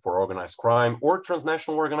definition for organized crime or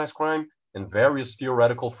transnational organized crime and various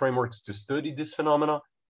theoretical frameworks to study this phenomena,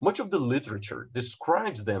 much of the literature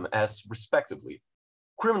describes them as, respectively,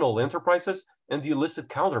 criminal enterprises and the illicit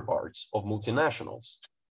counterparts of multinationals.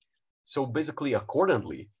 So basically,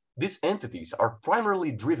 accordingly, these entities are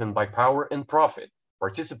primarily driven by power and profit,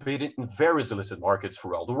 participating in various illicit markets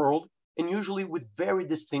throughout the world, and usually with very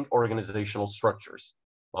distinct organizational structures.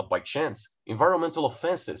 Not by chance, environmental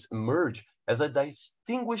offenses emerge as a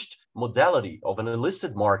distinguished modality of an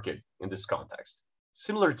illicit market in this context,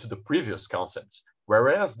 similar to the previous concepts.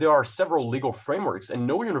 Whereas there are several legal frameworks and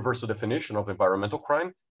no universal definition of environmental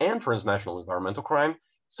crime and transnational environmental crime,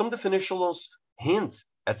 some definitions hint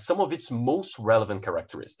at some of its most relevant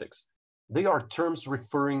characteristics. They are terms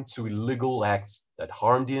referring to illegal acts that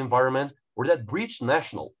harm the environment or that breach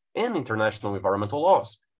national and international environmental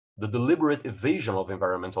laws, the deliberate evasion of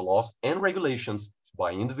environmental laws and regulations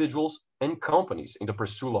by individuals and companies in the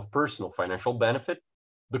pursuit of personal financial benefit,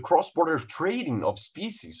 the cross-border trading of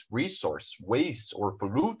species, resource, waste, or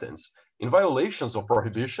pollutants in violations of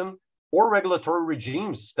prohibition or regulatory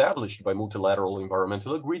regimes established by multilateral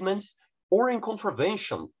environmental agreements, or in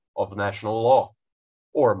contravention of national law.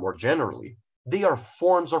 Or more generally, they are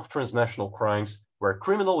forms of transnational crimes where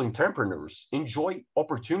criminal entrepreneurs enjoy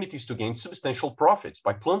opportunities to gain substantial profits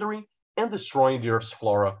by plundering and destroying the Earth's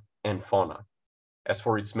flora and fauna. As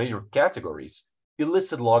for its major categories,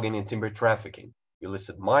 illicit logging and timber trafficking,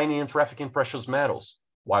 illicit mining and trafficking precious metals,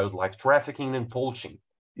 wildlife trafficking and poaching,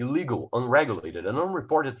 illegal, unregulated, and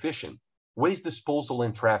unreported fishing, waste disposal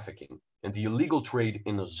and trafficking, and the illegal trade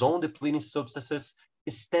in ozone-depleting substances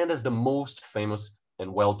stand as the most famous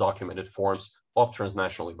and well-documented forms of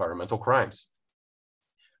transnational environmental crimes.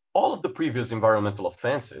 All of the previous environmental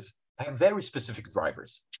offenses have very specific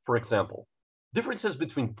drivers. For example, differences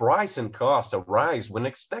between price and cost arise when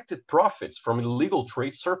expected profits from illegal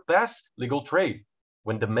trade surpass legal trade,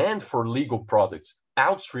 when demand for legal products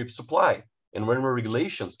outstrips supply, and when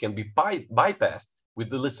regulations can be bypassed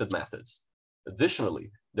with illicit methods.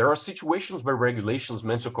 Additionally, there are situations where regulations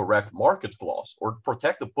meant to correct market flaws or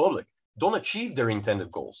protect the public don't achieve their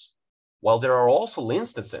intended goals, while there are also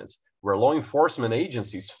instances where law enforcement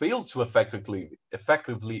agencies fail to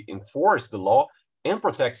effectively enforce the law and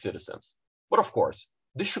protect citizens. But of course,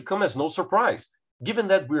 this should come as no surprise, given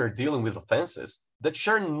that we are dealing with offenses that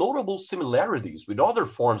share notable similarities with other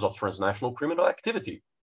forms of transnational criminal activity,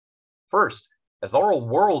 First, as our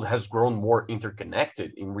world has grown more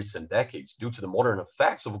interconnected in recent decades due to the modern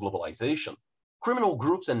effects of globalization, criminal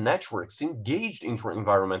groups and networks engaged in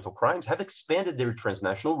environmental crimes have expanded their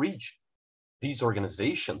transnational reach. These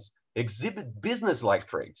organizations exhibit business-like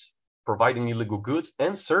traits, providing illegal goods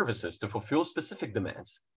and services to fulfill specific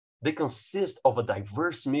demands. They consist of a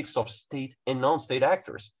diverse mix of state and non-state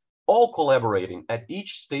actors, all collaborating at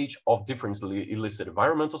each stage of different illicit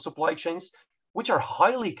environmental supply chains, which are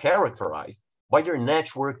highly characterized by their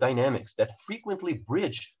network dynamics that frequently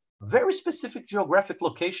bridge very specific geographic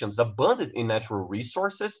locations abundant in natural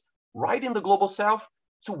resources right in the global south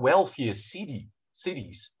to wealthiest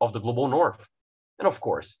cities of the global north. And of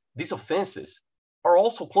course, these offenses are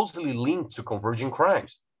also closely linked to converging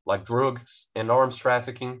crimes like drugs and arms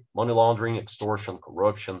trafficking, money laundering, extortion,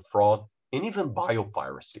 corruption, fraud, and even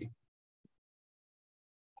biopiracy.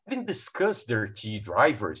 Having discussed their key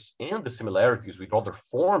drivers and the similarities with other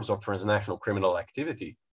forms of transnational criminal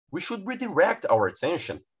activity, we should redirect our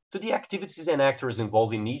attention to the activities and actors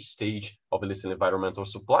involved in each stage of illicit environmental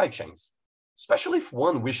supply chains, especially if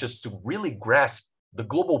one wishes to really grasp the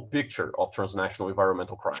global picture of transnational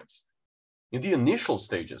environmental crimes. In the initial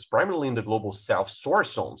stages, primarily in the global south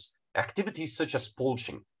source zones, activities such as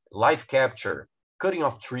poaching, live capture, cutting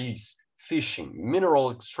off trees, fishing,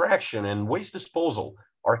 mineral extraction, and waste disposal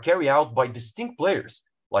are carried out by distinct players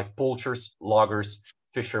like poachers, loggers,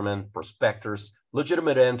 fishermen, prospectors,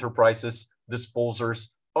 legitimate enterprises,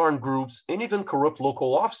 disposers, armed groups, and even corrupt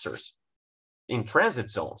local officers. In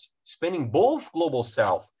transit zones, spanning both global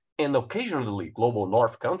south and occasionally global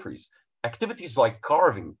north countries, activities like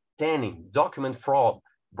carving, tanning, document fraud,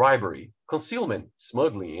 bribery, concealment,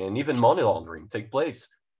 smuggling, and even money laundering take place,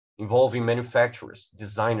 involving manufacturers,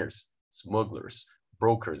 designers, smugglers,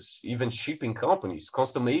 brokers, even shipping companies,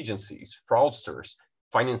 custom agencies, fraudsters,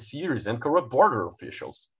 financiers, and corrupt border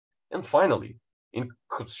officials. And finally, in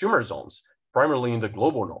consumer zones, primarily in the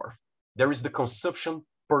global north, there is the consumption,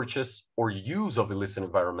 purchase, or use of illicit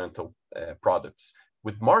environmental products,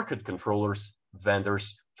 with market controllers,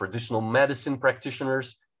 vendors, traditional medicine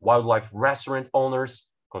practitioners, wildlife restaurant owners,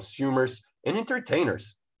 consumers, and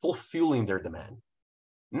entertainers fulfilling their demand.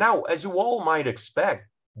 Now, as you all might expect,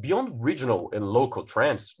 beyond regional and local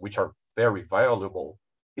trends, which are very valuable,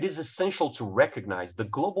 it is essential to recognize the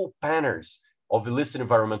global patterns of illicit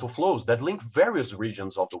environmental flows that link various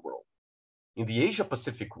regions of the world. In the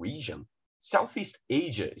Asia-Pacific region, Southeast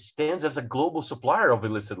Asia stands as a global supplier of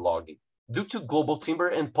illicit logging due to global timber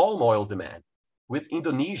and palm oil demand, with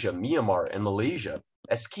Indonesia, Myanmar, and Malaysia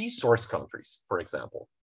as key source countries, for example.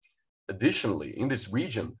 Additionally, in this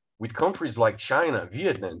region, with countries like China,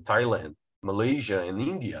 Vietnam, Thailand, Malaysia, and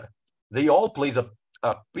India, they all play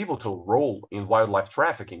a pivotal role in wildlife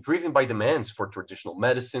trafficking, driven by demands for traditional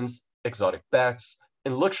medicines, exotic pets,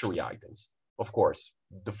 and luxury items. Of course,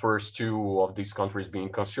 the first two of these countries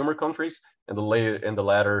being consumer countries, and the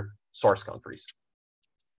latter source countries.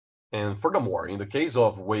 And furthermore, in the case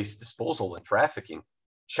of waste disposal and trafficking,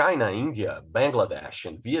 China, India, Bangladesh,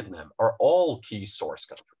 and Vietnam are all key source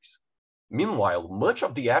countries. Meanwhile, much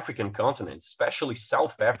of the African continent, especially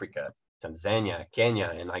South Africa, Tanzania,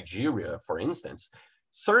 Kenya, and Nigeria, for instance,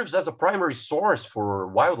 serves as a primary source for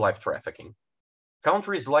wildlife trafficking.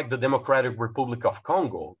 Countries like the Democratic Republic of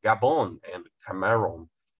Congo, Gabon, and Cameroon,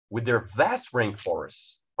 with their vast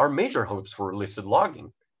rainforests, are major hubs for illicit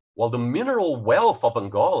logging, while the mineral wealth of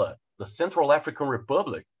Angola, the Central African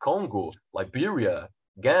Republic, Congo, Liberia,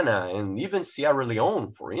 Ghana, and even Sierra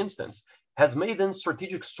Leone, for instance, has made them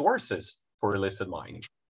strategic sources for illicit mining.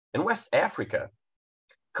 In West Africa,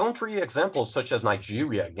 country examples such as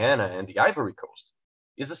Nigeria, Ghana, and the Ivory Coast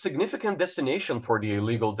is a significant destination for the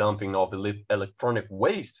illegal dumping of electronic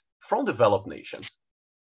waste from developed nations.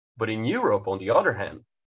 But in Europe, on the other hand,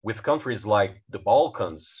 with countries like the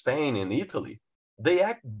Balkans, Spain, and Italy, they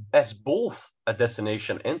act as both a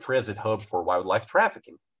destination and transit hub for wildlife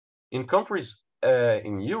trafficking. In countries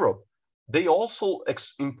in Europe, they also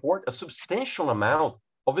import a substantial amount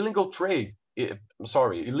of illegal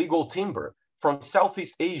timber from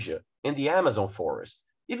Southeast Asia and the Amazon forest,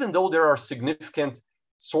 even though there are significant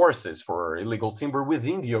sources for illegal timber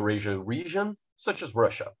within the Eurasia region, such as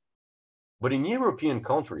Russia. But in European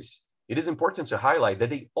countries, it is important to highlight that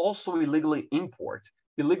they also illegally import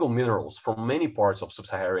illegal minerals from many parts of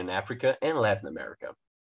sub-Saharan Africa and Latin America.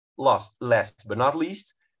 Last but not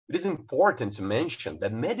least, it is important to mention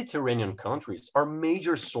that Mediterranean countries are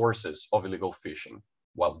major sources of illegal fishing,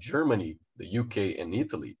 while Germany, the UK, and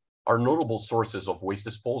Italy are notable sources of waste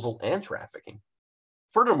disposal and trafficking.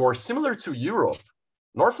 Furthermore, similar to Europe,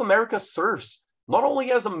 North America serves not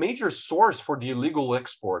only as a major source for the illegal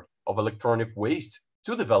export of electronic waste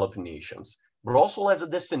to developing nations, but also as a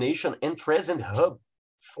destination and transit hub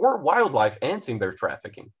for wildlife and timber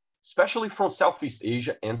trafficking, especially from Southeast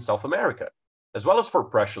Asia and South America, as well as for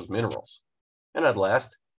precious minerals. And at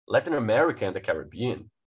last, Latin America and the Caribbean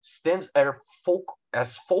stands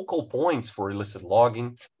as focal points for illicit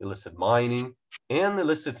logging, illicit mining, and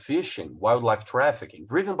illicit fishing, wildlife trafficking,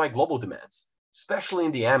 driven by global demands, especially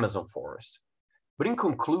in the Amazon forest. But in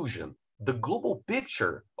conclusion, the global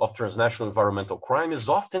picture of transnational environmental crime is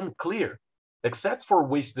often clear. Except for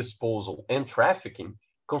waste disposal and trafficking,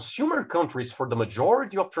 consumer countries for the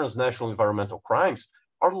majority of transnational environmental crimes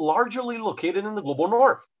are largely located in the global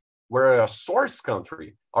north, whereas source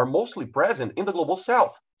countries are mostly present in the global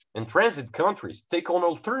south, and transit countries take on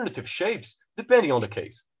alternative shapes depending on the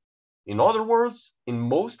case. In other words, in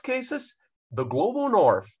most cases, the global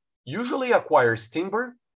north usually acquires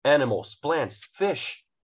timber, animals, plants, fish,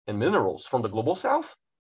 and minerals from the global south,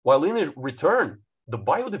 while in return, the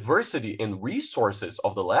biodiversity and resources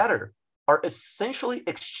of the latter are essentially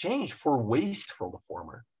exchanged for waste from the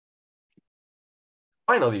former.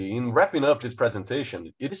 Finally, in wrapping up this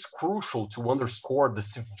presentation, it is crucial to underscore the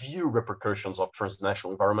severe repercussions of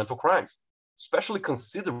transnational environmental crimes, especially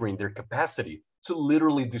considering their capacity to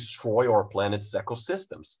literally destroy our planet's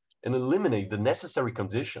ecosystems and eliminate the necessary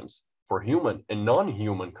conditions for human and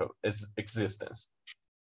non-human existence.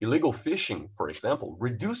 Illegal fishing, for example,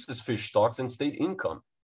 reduces fish stocks and state income,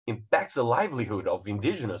 impacts the livelihood of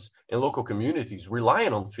indigenous and local communities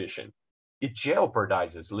relying on fishing. It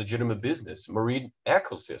jeopardizes legitimate business, marine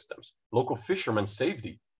ecosystems, local fishermen's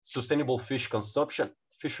safety, sustainable fish consumption,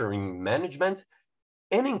 fishery management,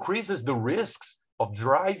 and increases the risks of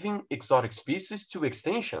driving exotic species to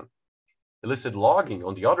extinction. Illicit logging,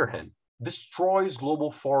 on the other hand, destroys global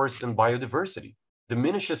forests and biodiversity,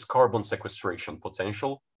 diminishes carbon sequestration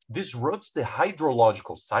potential, disrupts the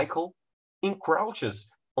hydrological cycle, encroaches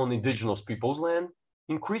on indigenous peoples' land,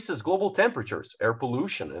 increases global temperatures, air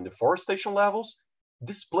pollution, and deforestation levels,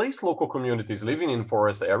 displaces local communities living in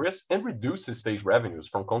forest areas, and reduces state revenues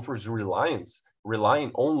from countries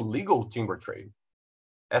relying on legal timber trade.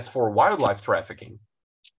 As for wildlife trafficking,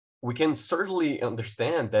 we can certainly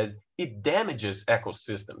understand that it damages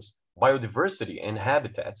ecosystems, biodiversity, and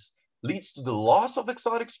habitats, leads to the loss of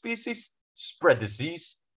exotic species, spread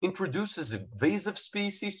disease, introduces invasive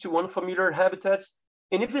species to unfamiliar habitats,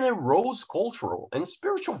 and even erodes cultural and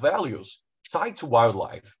spiritual values tied to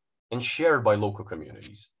wildlife and shared by local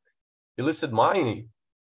communities. Illicit mining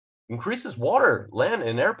increases water, land,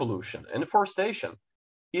 and air pollution and deforestation.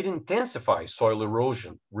 It intensifies soil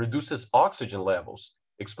erosion, reduces oxygen levels,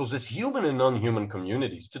 exposes human and non-human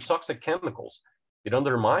communities to toxic chemicals. It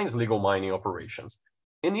undermines legal mining operations,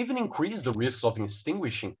 and even increases the risks of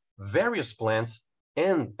extinguishing various plants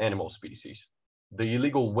and animal species. The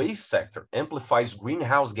illegal waste sector amplifies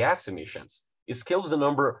greenhouse gas emissions. It scales the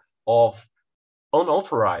number of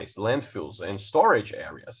unauthorized landfills and storage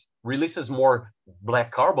areas, releases more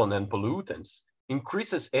black carbon and pollutants,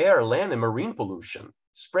 increases air, land, and marine pollution,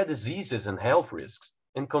 spread diseases and health risks,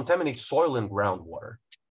 and contaminates soil and groundwater.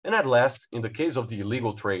 And at last, in the case of the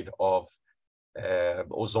illegal trade of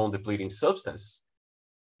ozone-depleting substance,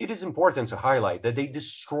 it is important to highlight that they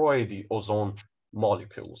destroy the ozone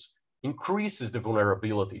molecules, increases the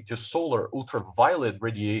vulnerability to solar ultraviolet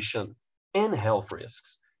radiation and health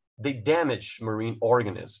risks. They damage marine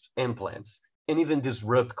organisms and plants, and even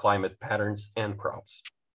disrupt climate patterns and crops.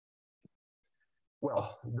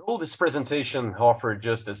 Well, though this presentation offered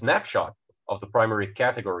just a snapshot of the primary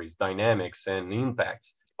categories, dynamics, and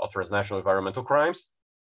impacts of transnational environmental crimes,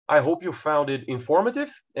 I hope you found it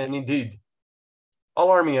informative and indeed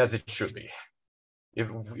alarming as it should be.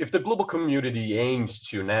 If the global community aims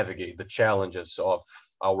to navigate the challenges of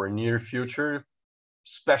our near future,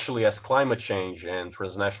 especially as climate change and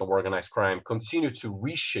transnational organized crime continue to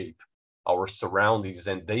reshape our surroundings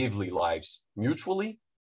and daily lives mutually,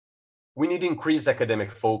 we need increased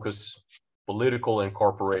academic focus, political and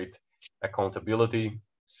corporate accountability,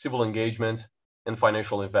 civil engagement, and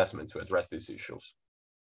financial investment to address these issues.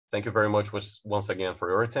 Thank you very much once again for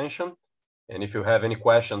your attention. And if you have any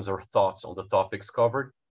questions or thoughts on the topics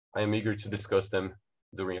covered, I am eager to discuss them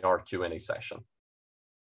during our Q&A session.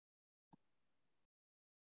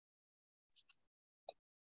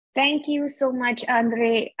 Thank you so much,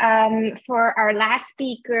 Andre. For our last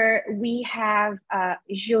speaker, we have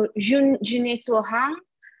June So Hang.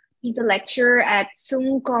 He's a lecturer at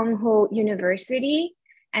Sung Kong Ho University.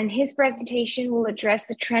 And his presentation will address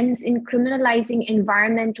the trends in criminalizing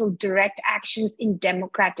environmental direct actions in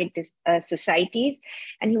democratic societies.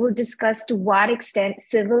 And he will discuss to what extent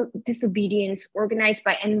civil disobedience organized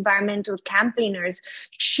by environmental campaigners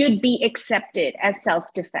should be accepted as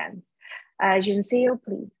self-defense. Junseo,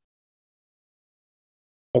 please.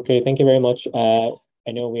 Okay, thank you very much.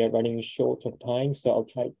 I know we are running short of time, so I'll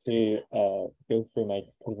try to go through my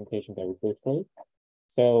presentation very briefly.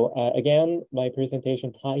 So again, my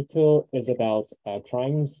presentation title is about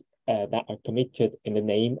crimes that are committed in the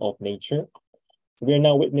name of nature. We are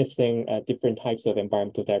now witnessing different types of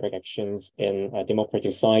environmental direct actions in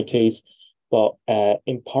democratic societies, but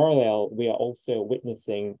in parallel, we are also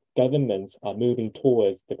witnessing governments are moving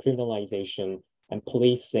towards the criminalization and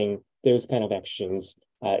policing those kind of actions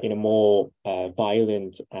in a more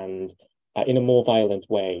violent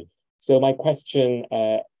way. So my question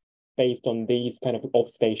based on these kind of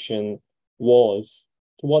observation was,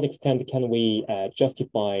 to what extent can we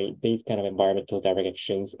justify these kind of environmental direct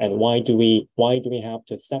actions, and why do we have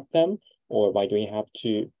to accept them, or why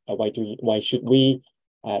should we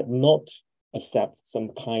not accept some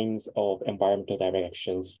kinds of environmental direct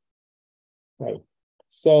actions? Right.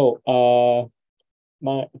 So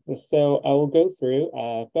so I will go through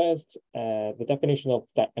first the definition of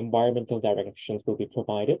that environmental direct actions will be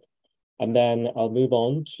provided. And then I'll move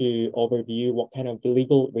on to overview what kind of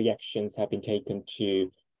legal reactions have been taken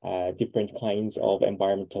to different kinds of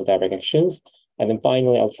environmental direct actions. And then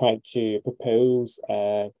finally, I'll try to propose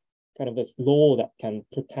kind of this law that can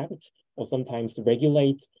protect or sometimes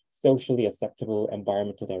regulate socially acceptable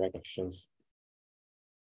environmental direct actions.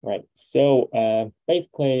 Right, so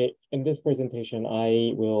basically in this presentation,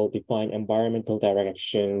 I will define environmental direct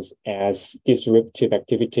actions as disruptive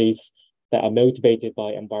activities that are motivated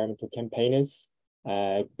by environmental campaigners,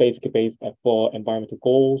 basically based for environmental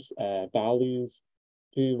goals, values,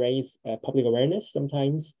 to raise public awareness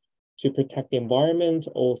sometimes, to protect the environment,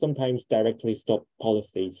 or sometimes directly stop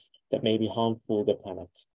policies that may be harmful to the planet.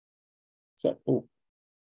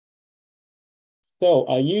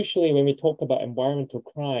 So usually when we talk about environmental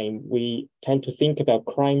crime, we tend to think about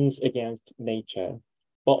crimes against nature,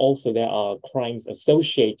 but also there are crimes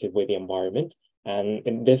associated with the environment. And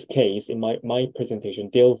in this case, in my presentation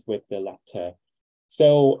deals with the latter.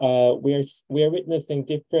 So we are witnessing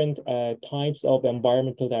different types of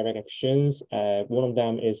environmental direct actions. One of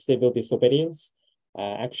them is civil disobedience,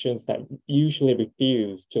 actions that usually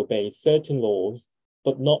refuse to obey certain laws,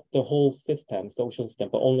 but not the whole system, social system,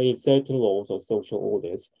 but only certain laws or social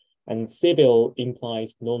orders. And civil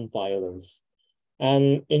implies non-violence.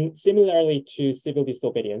 And similarly to civil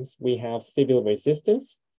disobedience, we have civil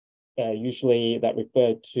resistance, usually that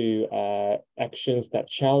refer to actions that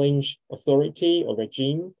challenge authority or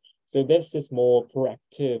regime. So this is more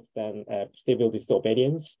proactive than civil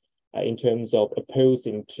disobedience in terms of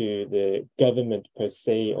opposing to the government per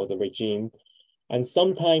se or the regime. And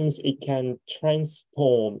sometimes it can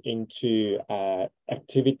transform into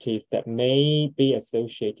activities that may be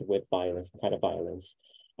associated with violence, kind of violence.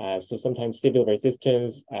 So sometimes civil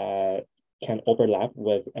resistance can overlap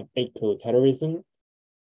with eco-terrorism.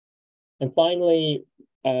 And finally,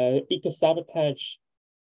 eco-sabotage.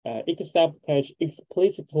 Eco-sabotage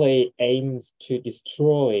explicitly aims to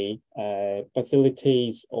destroy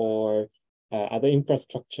facilities or other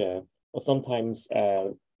infrastructure, or sometimes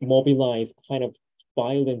mobilize kind of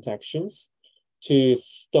violent actions to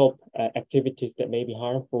stop activities that may be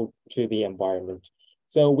harmful to the environment.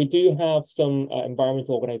 So we do have some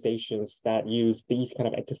environmental organizations that use these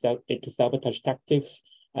kind of eco-sabotage tactics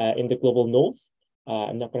in the global north.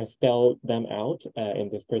 I'm not going to spell them out in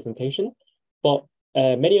this presentation, but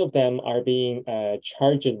many of them are being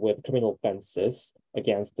charged with criminal offenses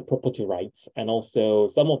against the property rights, and also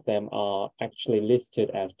some of them are actually listed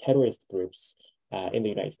as terrorist groups in the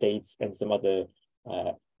United States and some other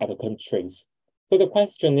countries. So the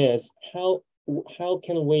question is, how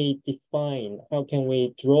can we define, how can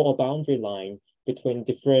we draw a boundary line between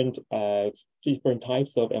different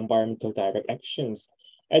types of environmental direct actions?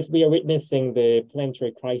 As we are witnessing the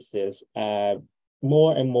planetary crisis,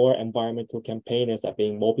 more and more environmental campaigners are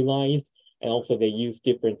being mobilized, and also they use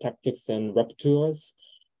different tactics and rapporteurs.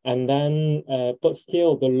 And then, but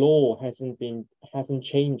still, the law hasn't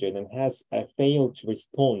changed and has failed to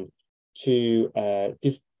respond to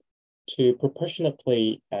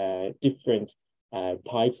proportionately different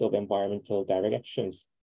types of environmental direct actions.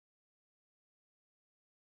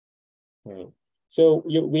 Right. So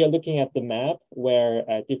we are looking at the map where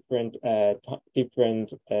different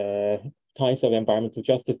types of environmental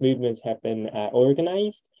justice movements have been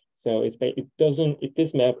organized. So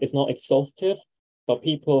this map is not exhaustive, but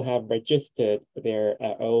people have registered their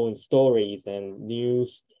own stories and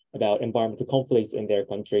news about environmental conflicts in their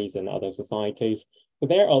countries and other societies.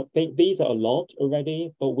 So these are a lot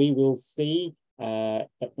already, but we will see an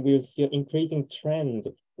increasing trend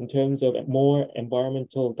in terms of more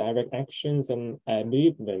environmental direct actions and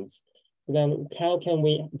movements. Then how can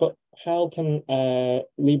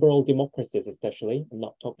liberal democracies, especially, I'm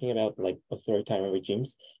not talking about like authoritarian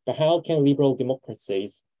regimes, but how can liberal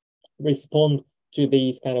democracies respond to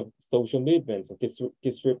these kind of social movements and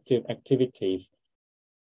disruptive activities?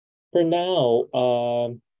 For now,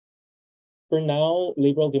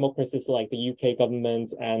 liberal democracies like the UK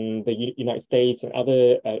government and the United States and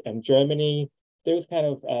and Germany, those kind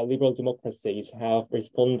of liberal democracies have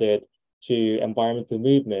responded to environmental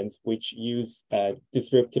movements which use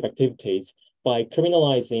disruptive activities by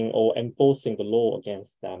criminalizing or enforcing the law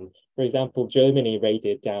against them. For example, Germany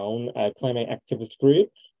raided down a climate activist group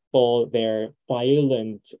for their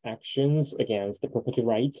violent actions against the property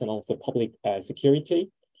rights and also public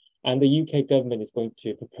security. And the UK government is going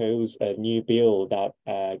to propose a new bill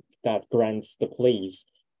that grants the police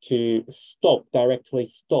to directly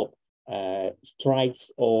stop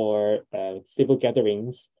strikes or civil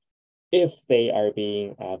gatherings if they are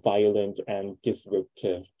being violent and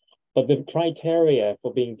disruptive. But the criteria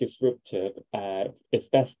for being disruptive is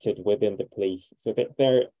vested within the police. So that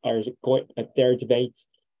there are debates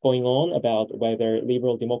going on about whether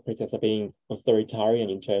liberal democracies are being authoritarian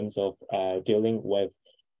in terms of dealing with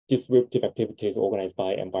disruptive activities organized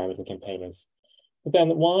by environmental campaigners. So then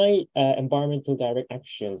why environmental direct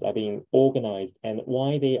actions are being organized and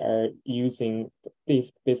why they are using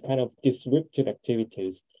this kind of disruptive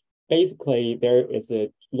activities? Basically, there is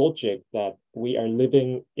a logic that we are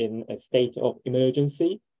living in a state of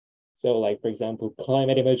emergency. So like, for example,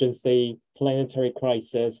 climate emergency, planetary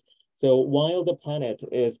crisis. So while the planet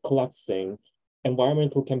is collapsing,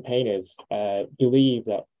 environmental campaigners believe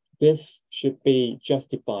that this should be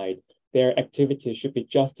justified. Their activities should be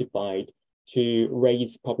justified to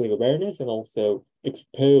raise public awareness and also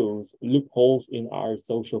expose loopholes in our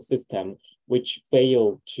social system, which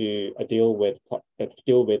fail to deal with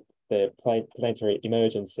the planetary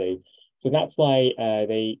emergency. So that's why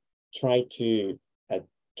they try to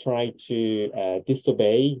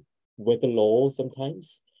disobey with the law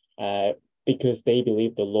sometimes, because they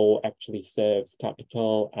believe the law actually serves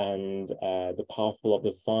capital and the powerful of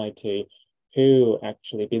the society who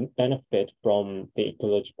actually benefit from the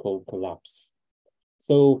ecological collapse.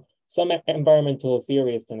 So some environmental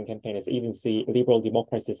theorists and campaigners even see liberal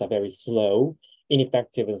democracies are very slow,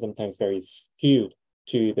 ineffective, and sometimes very skewed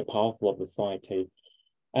to the powerful of the society.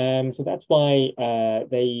 So that's why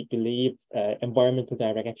they believe environmental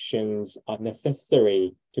direct actions are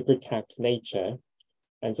necessary to protect nature.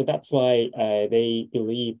 And so that's why they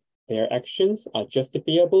believe their actions are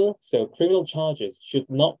justifiable. So criminal charges should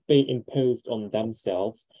not be imposed on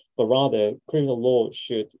themselves, but rather criminal law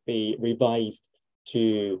should be revised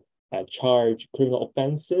to charge criminal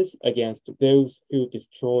offenses against those who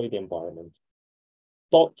destroy the environment.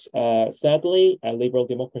 But sadly, liberal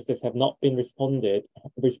democracies have not been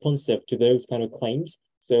responsive to those kind of claims.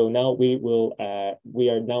 So now we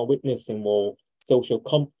are now witnessing more social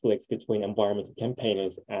conflicts between environmental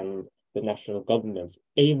campaigners and the national governments,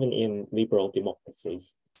 even in liberal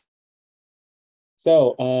democracies.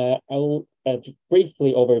 So I will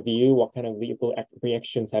briefly overview what kind of legal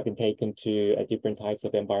reactions have been taken to different types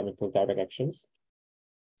of environmental direct actions.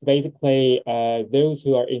 So basically, those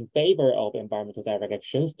who are in favor of environmental direct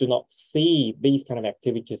actions do not see these kind of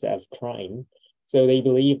activities as crime. So they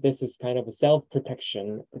believe this is kind of a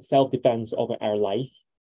self-protection, self-defense of our life,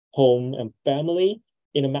 home, and family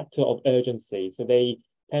in a matter of urgency. So they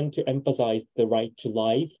tend to emphasize the right to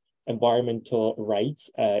life, environmental rights,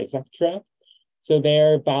 etc. So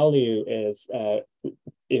their value is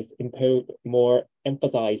more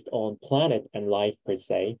emphasized on planet and life per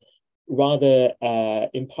se. Rather,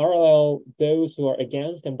 in parallel, those who are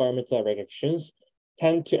against environmental direct actions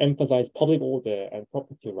tend to emphasize public order and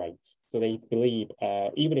property rights. So they believe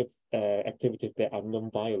even if activities that are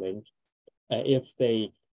non-violent, if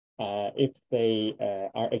they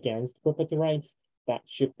are against property rights, that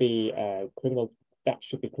should be criminal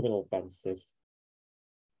offenses.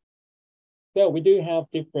 So we do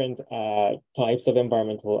have different types of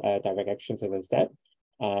environmental direct actions, as I said,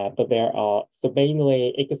 but there are, so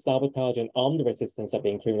mainly eco-sabotage and armed resistance are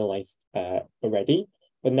being criminalized already.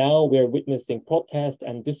 But now we're witnessing protest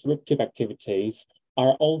and disruptive activities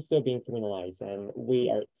are also being criminalized. And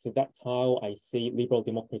so that's how I see liberal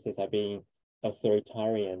democracies are being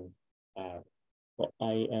authoritarian. But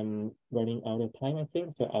I am running out of time, I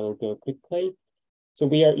think, so I will go quickly. So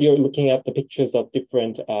you're looking at the pictures of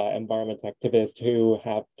different environmental activists who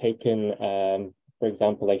have taken, for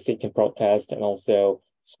example, like sit-in protest and also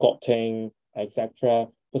squatting, etc.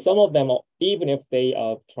 But some of them, even if they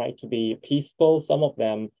try to be peaceful, some of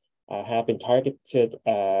them have been targeted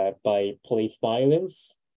by police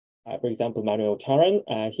violence. For example, Manuel Taran,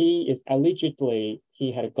 he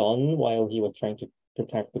had a gun while he was trying to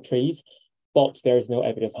protect the trees, but there is no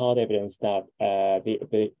evidence, hard evidence, that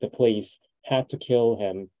the police had to kill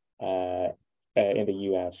him in the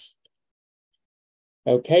US.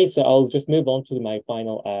 Okay, so I'll just move on to my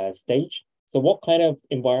final stage. So what kind of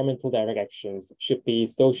environmental direct actions should be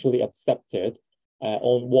socially accepted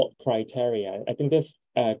on what criteria? I think this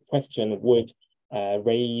question would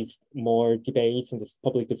raise more debates and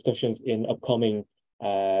public discussions in upcoming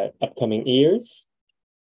years.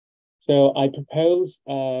 So I propose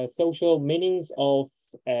social meanings of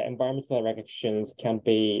environmental direct actions can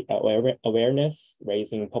be awareness,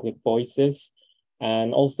 raising public voices,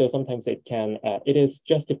 and also sometimes it is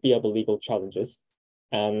justifiable legal challenges,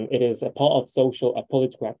 and it is a part of social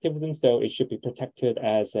political activism, so it should be protected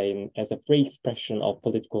as a free expression of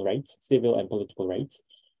political rights, civil and political rights.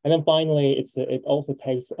 And then finally, it also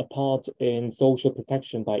takes a part in social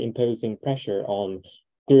protection by imposing pressure on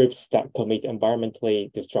groups that commit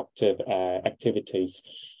environmentally destructive activities.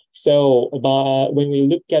 So when we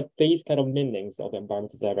look at these kind of meanings of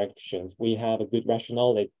environmental direct actions, we have a good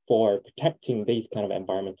rationale for protecting these kind of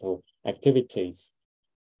environmental activities.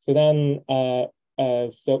 So then,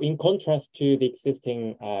 so in contrast to the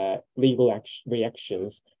existing legal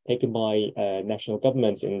reactions taken by national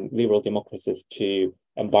governments in liberal democracies to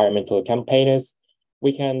environmental campaigners,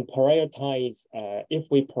 we can prioritize, if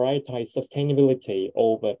we prioritize sustainability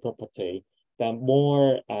over property, then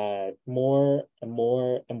more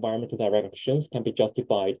environmental direct actions can be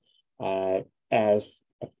justified as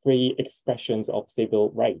free expressions of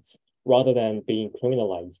civil rights rather than being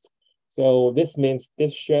criminalized. So this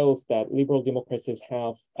shows that liberal democracies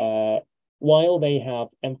have, while they have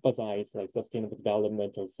emphasized like sustainable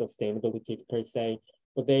development or sustainability per se,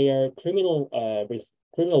 but their criminal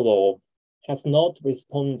law has not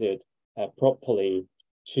responded properly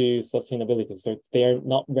to sustainability. So they're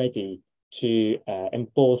not ready to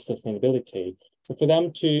enforce sustainability. So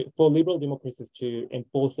for liberal democracies to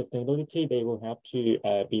enforce sustainability, they will have to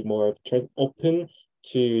be more open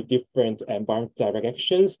to different environmental direct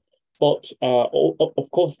actions. But of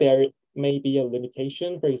course, there may be a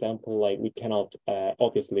limitation. For example, like we cannot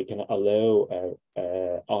obviously cannot allow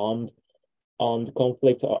armed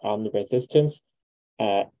conflict or armed resistance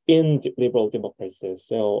in liberal democracies.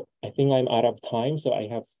 So I think I'm out of time. So I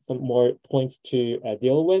have some more points to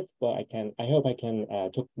deal with, but I hope I can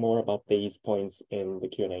talk more about these points in the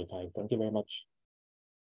Q&A time. Thank you very much.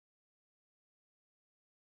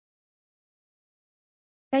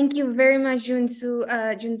 Thank you very much,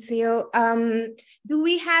 Junseo. Do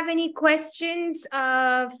we have any questions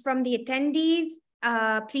from the attendees?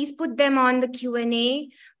 Please put them on the Q&A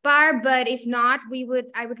bar, but if not,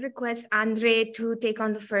 I would request Andre to take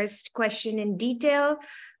on the first question in detail.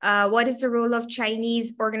 What is the role of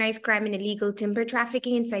Chinese organized crime in illegal timber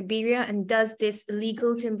trafficking in Siberia, and does this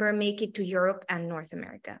illegal timber make it to Europe and North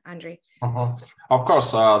America? Andre. Of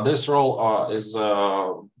course, this role is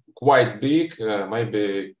quite big,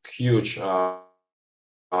 maybe huge.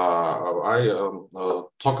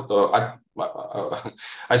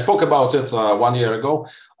 I spoke about it 1 year ago.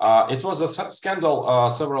 It was a scandal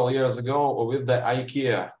several years ago with the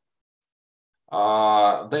IKEA.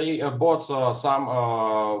 They bought some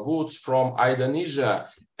wood from Indonesia,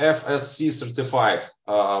 FSC certified,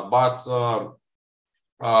 but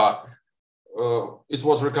it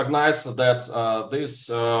was recognized that this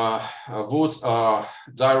wood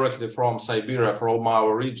directly from Siberia, from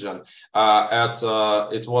our region,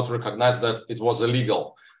 it was recognized that it was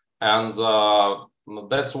illegal. And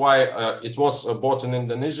that's why it was bought in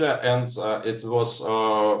Indonesia, and it was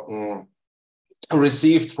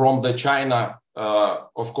received from the China.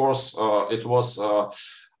 Of course, it was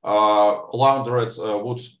laundered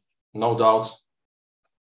wood, no doubt.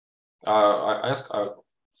 I ask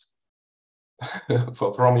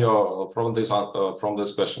from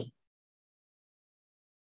this question.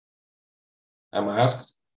 Am I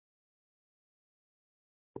asked?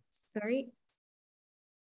 Sorry,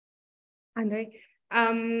 Andre.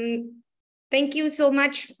 Thank you so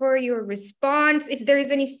much for your response. If there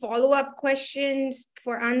is any follow-up questions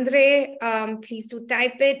for Andre, please do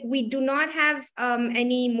type it. We do not have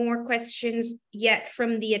any more questions yet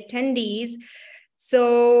from the attendees.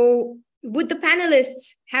 So would the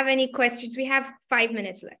panelists have any questions? We have 5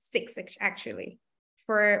 minutes left, 6 actually,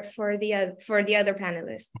 for the other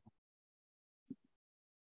panelists.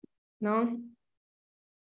 No?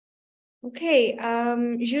 Okay,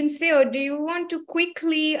 Junseo, do you want to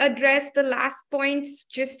quickly address the last points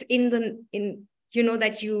just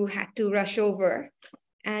that you had to rush over,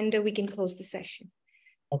 and we can close the session.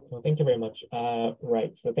 Okay, thank you very much.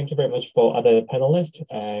 Right, so thank you very much for other panelists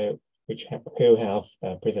who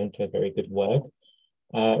have presented very good work.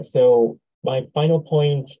 So my final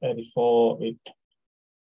point before we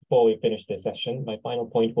finish this session, my final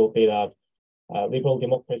point will be that liberal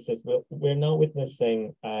democracies, we're now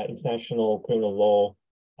witnessing international criminal law.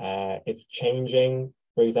 It's changing.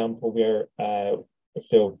 For example,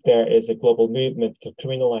 so there is a global movement to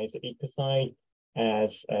criminalize ecocide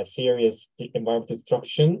as a serious environmental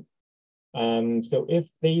destruction. So if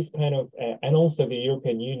these kind of, and also the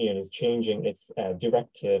European Union is changing its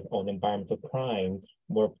directive on environmental crime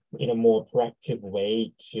in a more proactive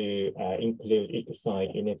way to include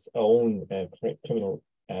ecocide in its own criminal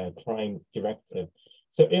crime directive.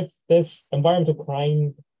 So if this environmental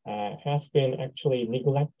crime has been actually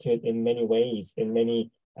neglected in many ways in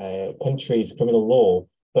many countries' criminal law,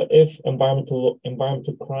 but if environmental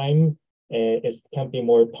crime can be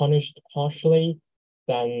more punished harshly,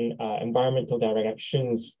 then environmental direct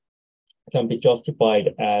actions can be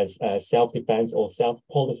justified as self-defense or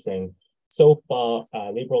self-policing. So far,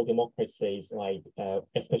 liberal democracies like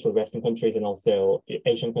especially Western countries and also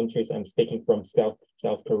Asian countries, I'm speaking from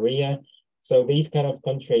South Korea. So these kind of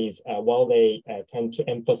countries, while they tend to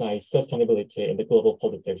emphasize sustainability in the global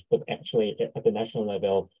politics, but actually at the national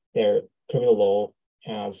level, their criminal law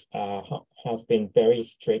has been very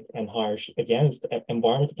strict and harsh against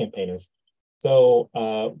environmental campaigners. So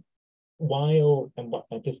while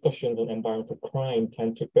discussions on environmental crime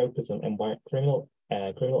tend to focus on criminal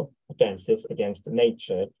offenses against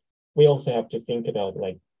nature, we also have to think about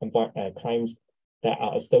like crimes that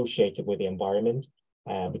are associated with the environment,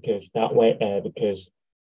 because that way, because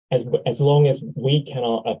as long as we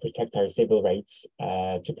cannot protect our civil rights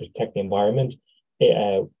to protect the environment,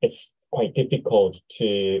 it's quite difficult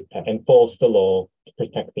to enforce the law to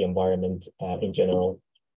protect the environment in general.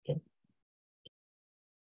 Okay.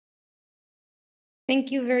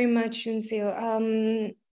 Thank you very much,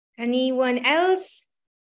 Junseo. Anyone else?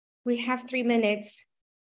 We have 3 minutes.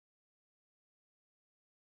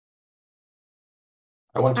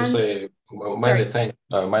 I want to say many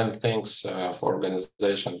thanks for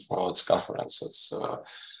organization for its conference.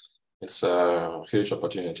 It's a huge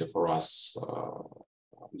opportunity for us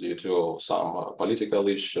due to some political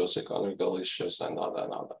issues, economical issues, and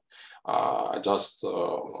other. I just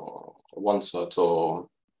want to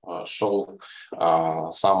show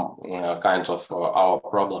some kind of our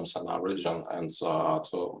problems in our region and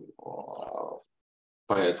to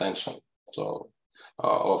pay attention to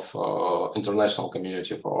of international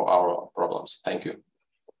community for our problems. Thank you.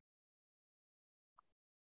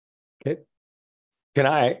 Okay. Can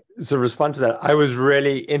I respond to that? I was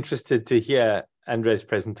really interested to hear Andrei's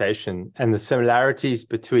presentation and the similarities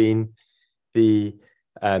between the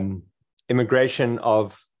immigration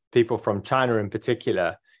of people from China in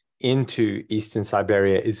particular into Eastern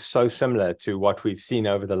Siberia is so similar to what we've seen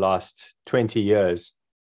over the last 20 years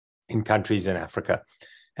in countries in Africa.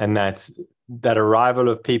 And that arrival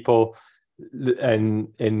of people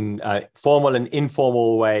in formal and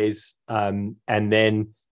informal ways, and then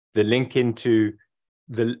the link into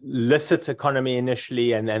the licit economy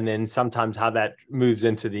initially, and then sometimes how that moves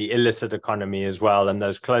into the illicit economy as well, and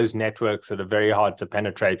those closed networks that are very hard to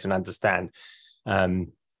penetrate and understand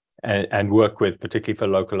and work with, particularly for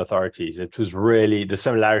local authorities. It was really, the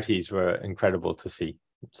similarities were incredible to see.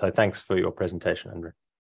 So thanks for your presentation, Andrei.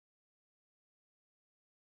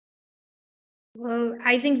 Well,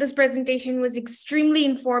 I think this presentation was extremely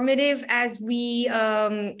informative as we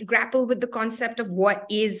grapple with the concept of what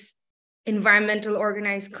is environmental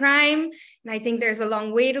organized crime. And I think there's a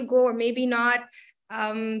long way to go, or maybe not,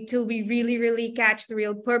 till we really catch the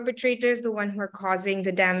real perpetrators, the one who are causing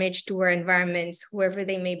the damage to our environments, whoever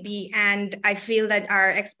they may be. And I feel that our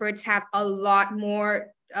experts have a lot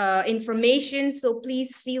more information. So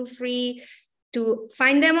please feel free to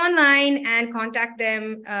find them online and contact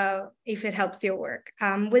them if it helps your work.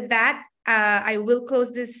 With that, I will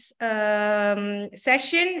close this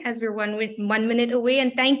session as we're 1 minute away.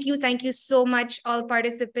 And thank you so much, all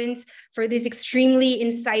participants, for this extremely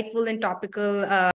insightful and topical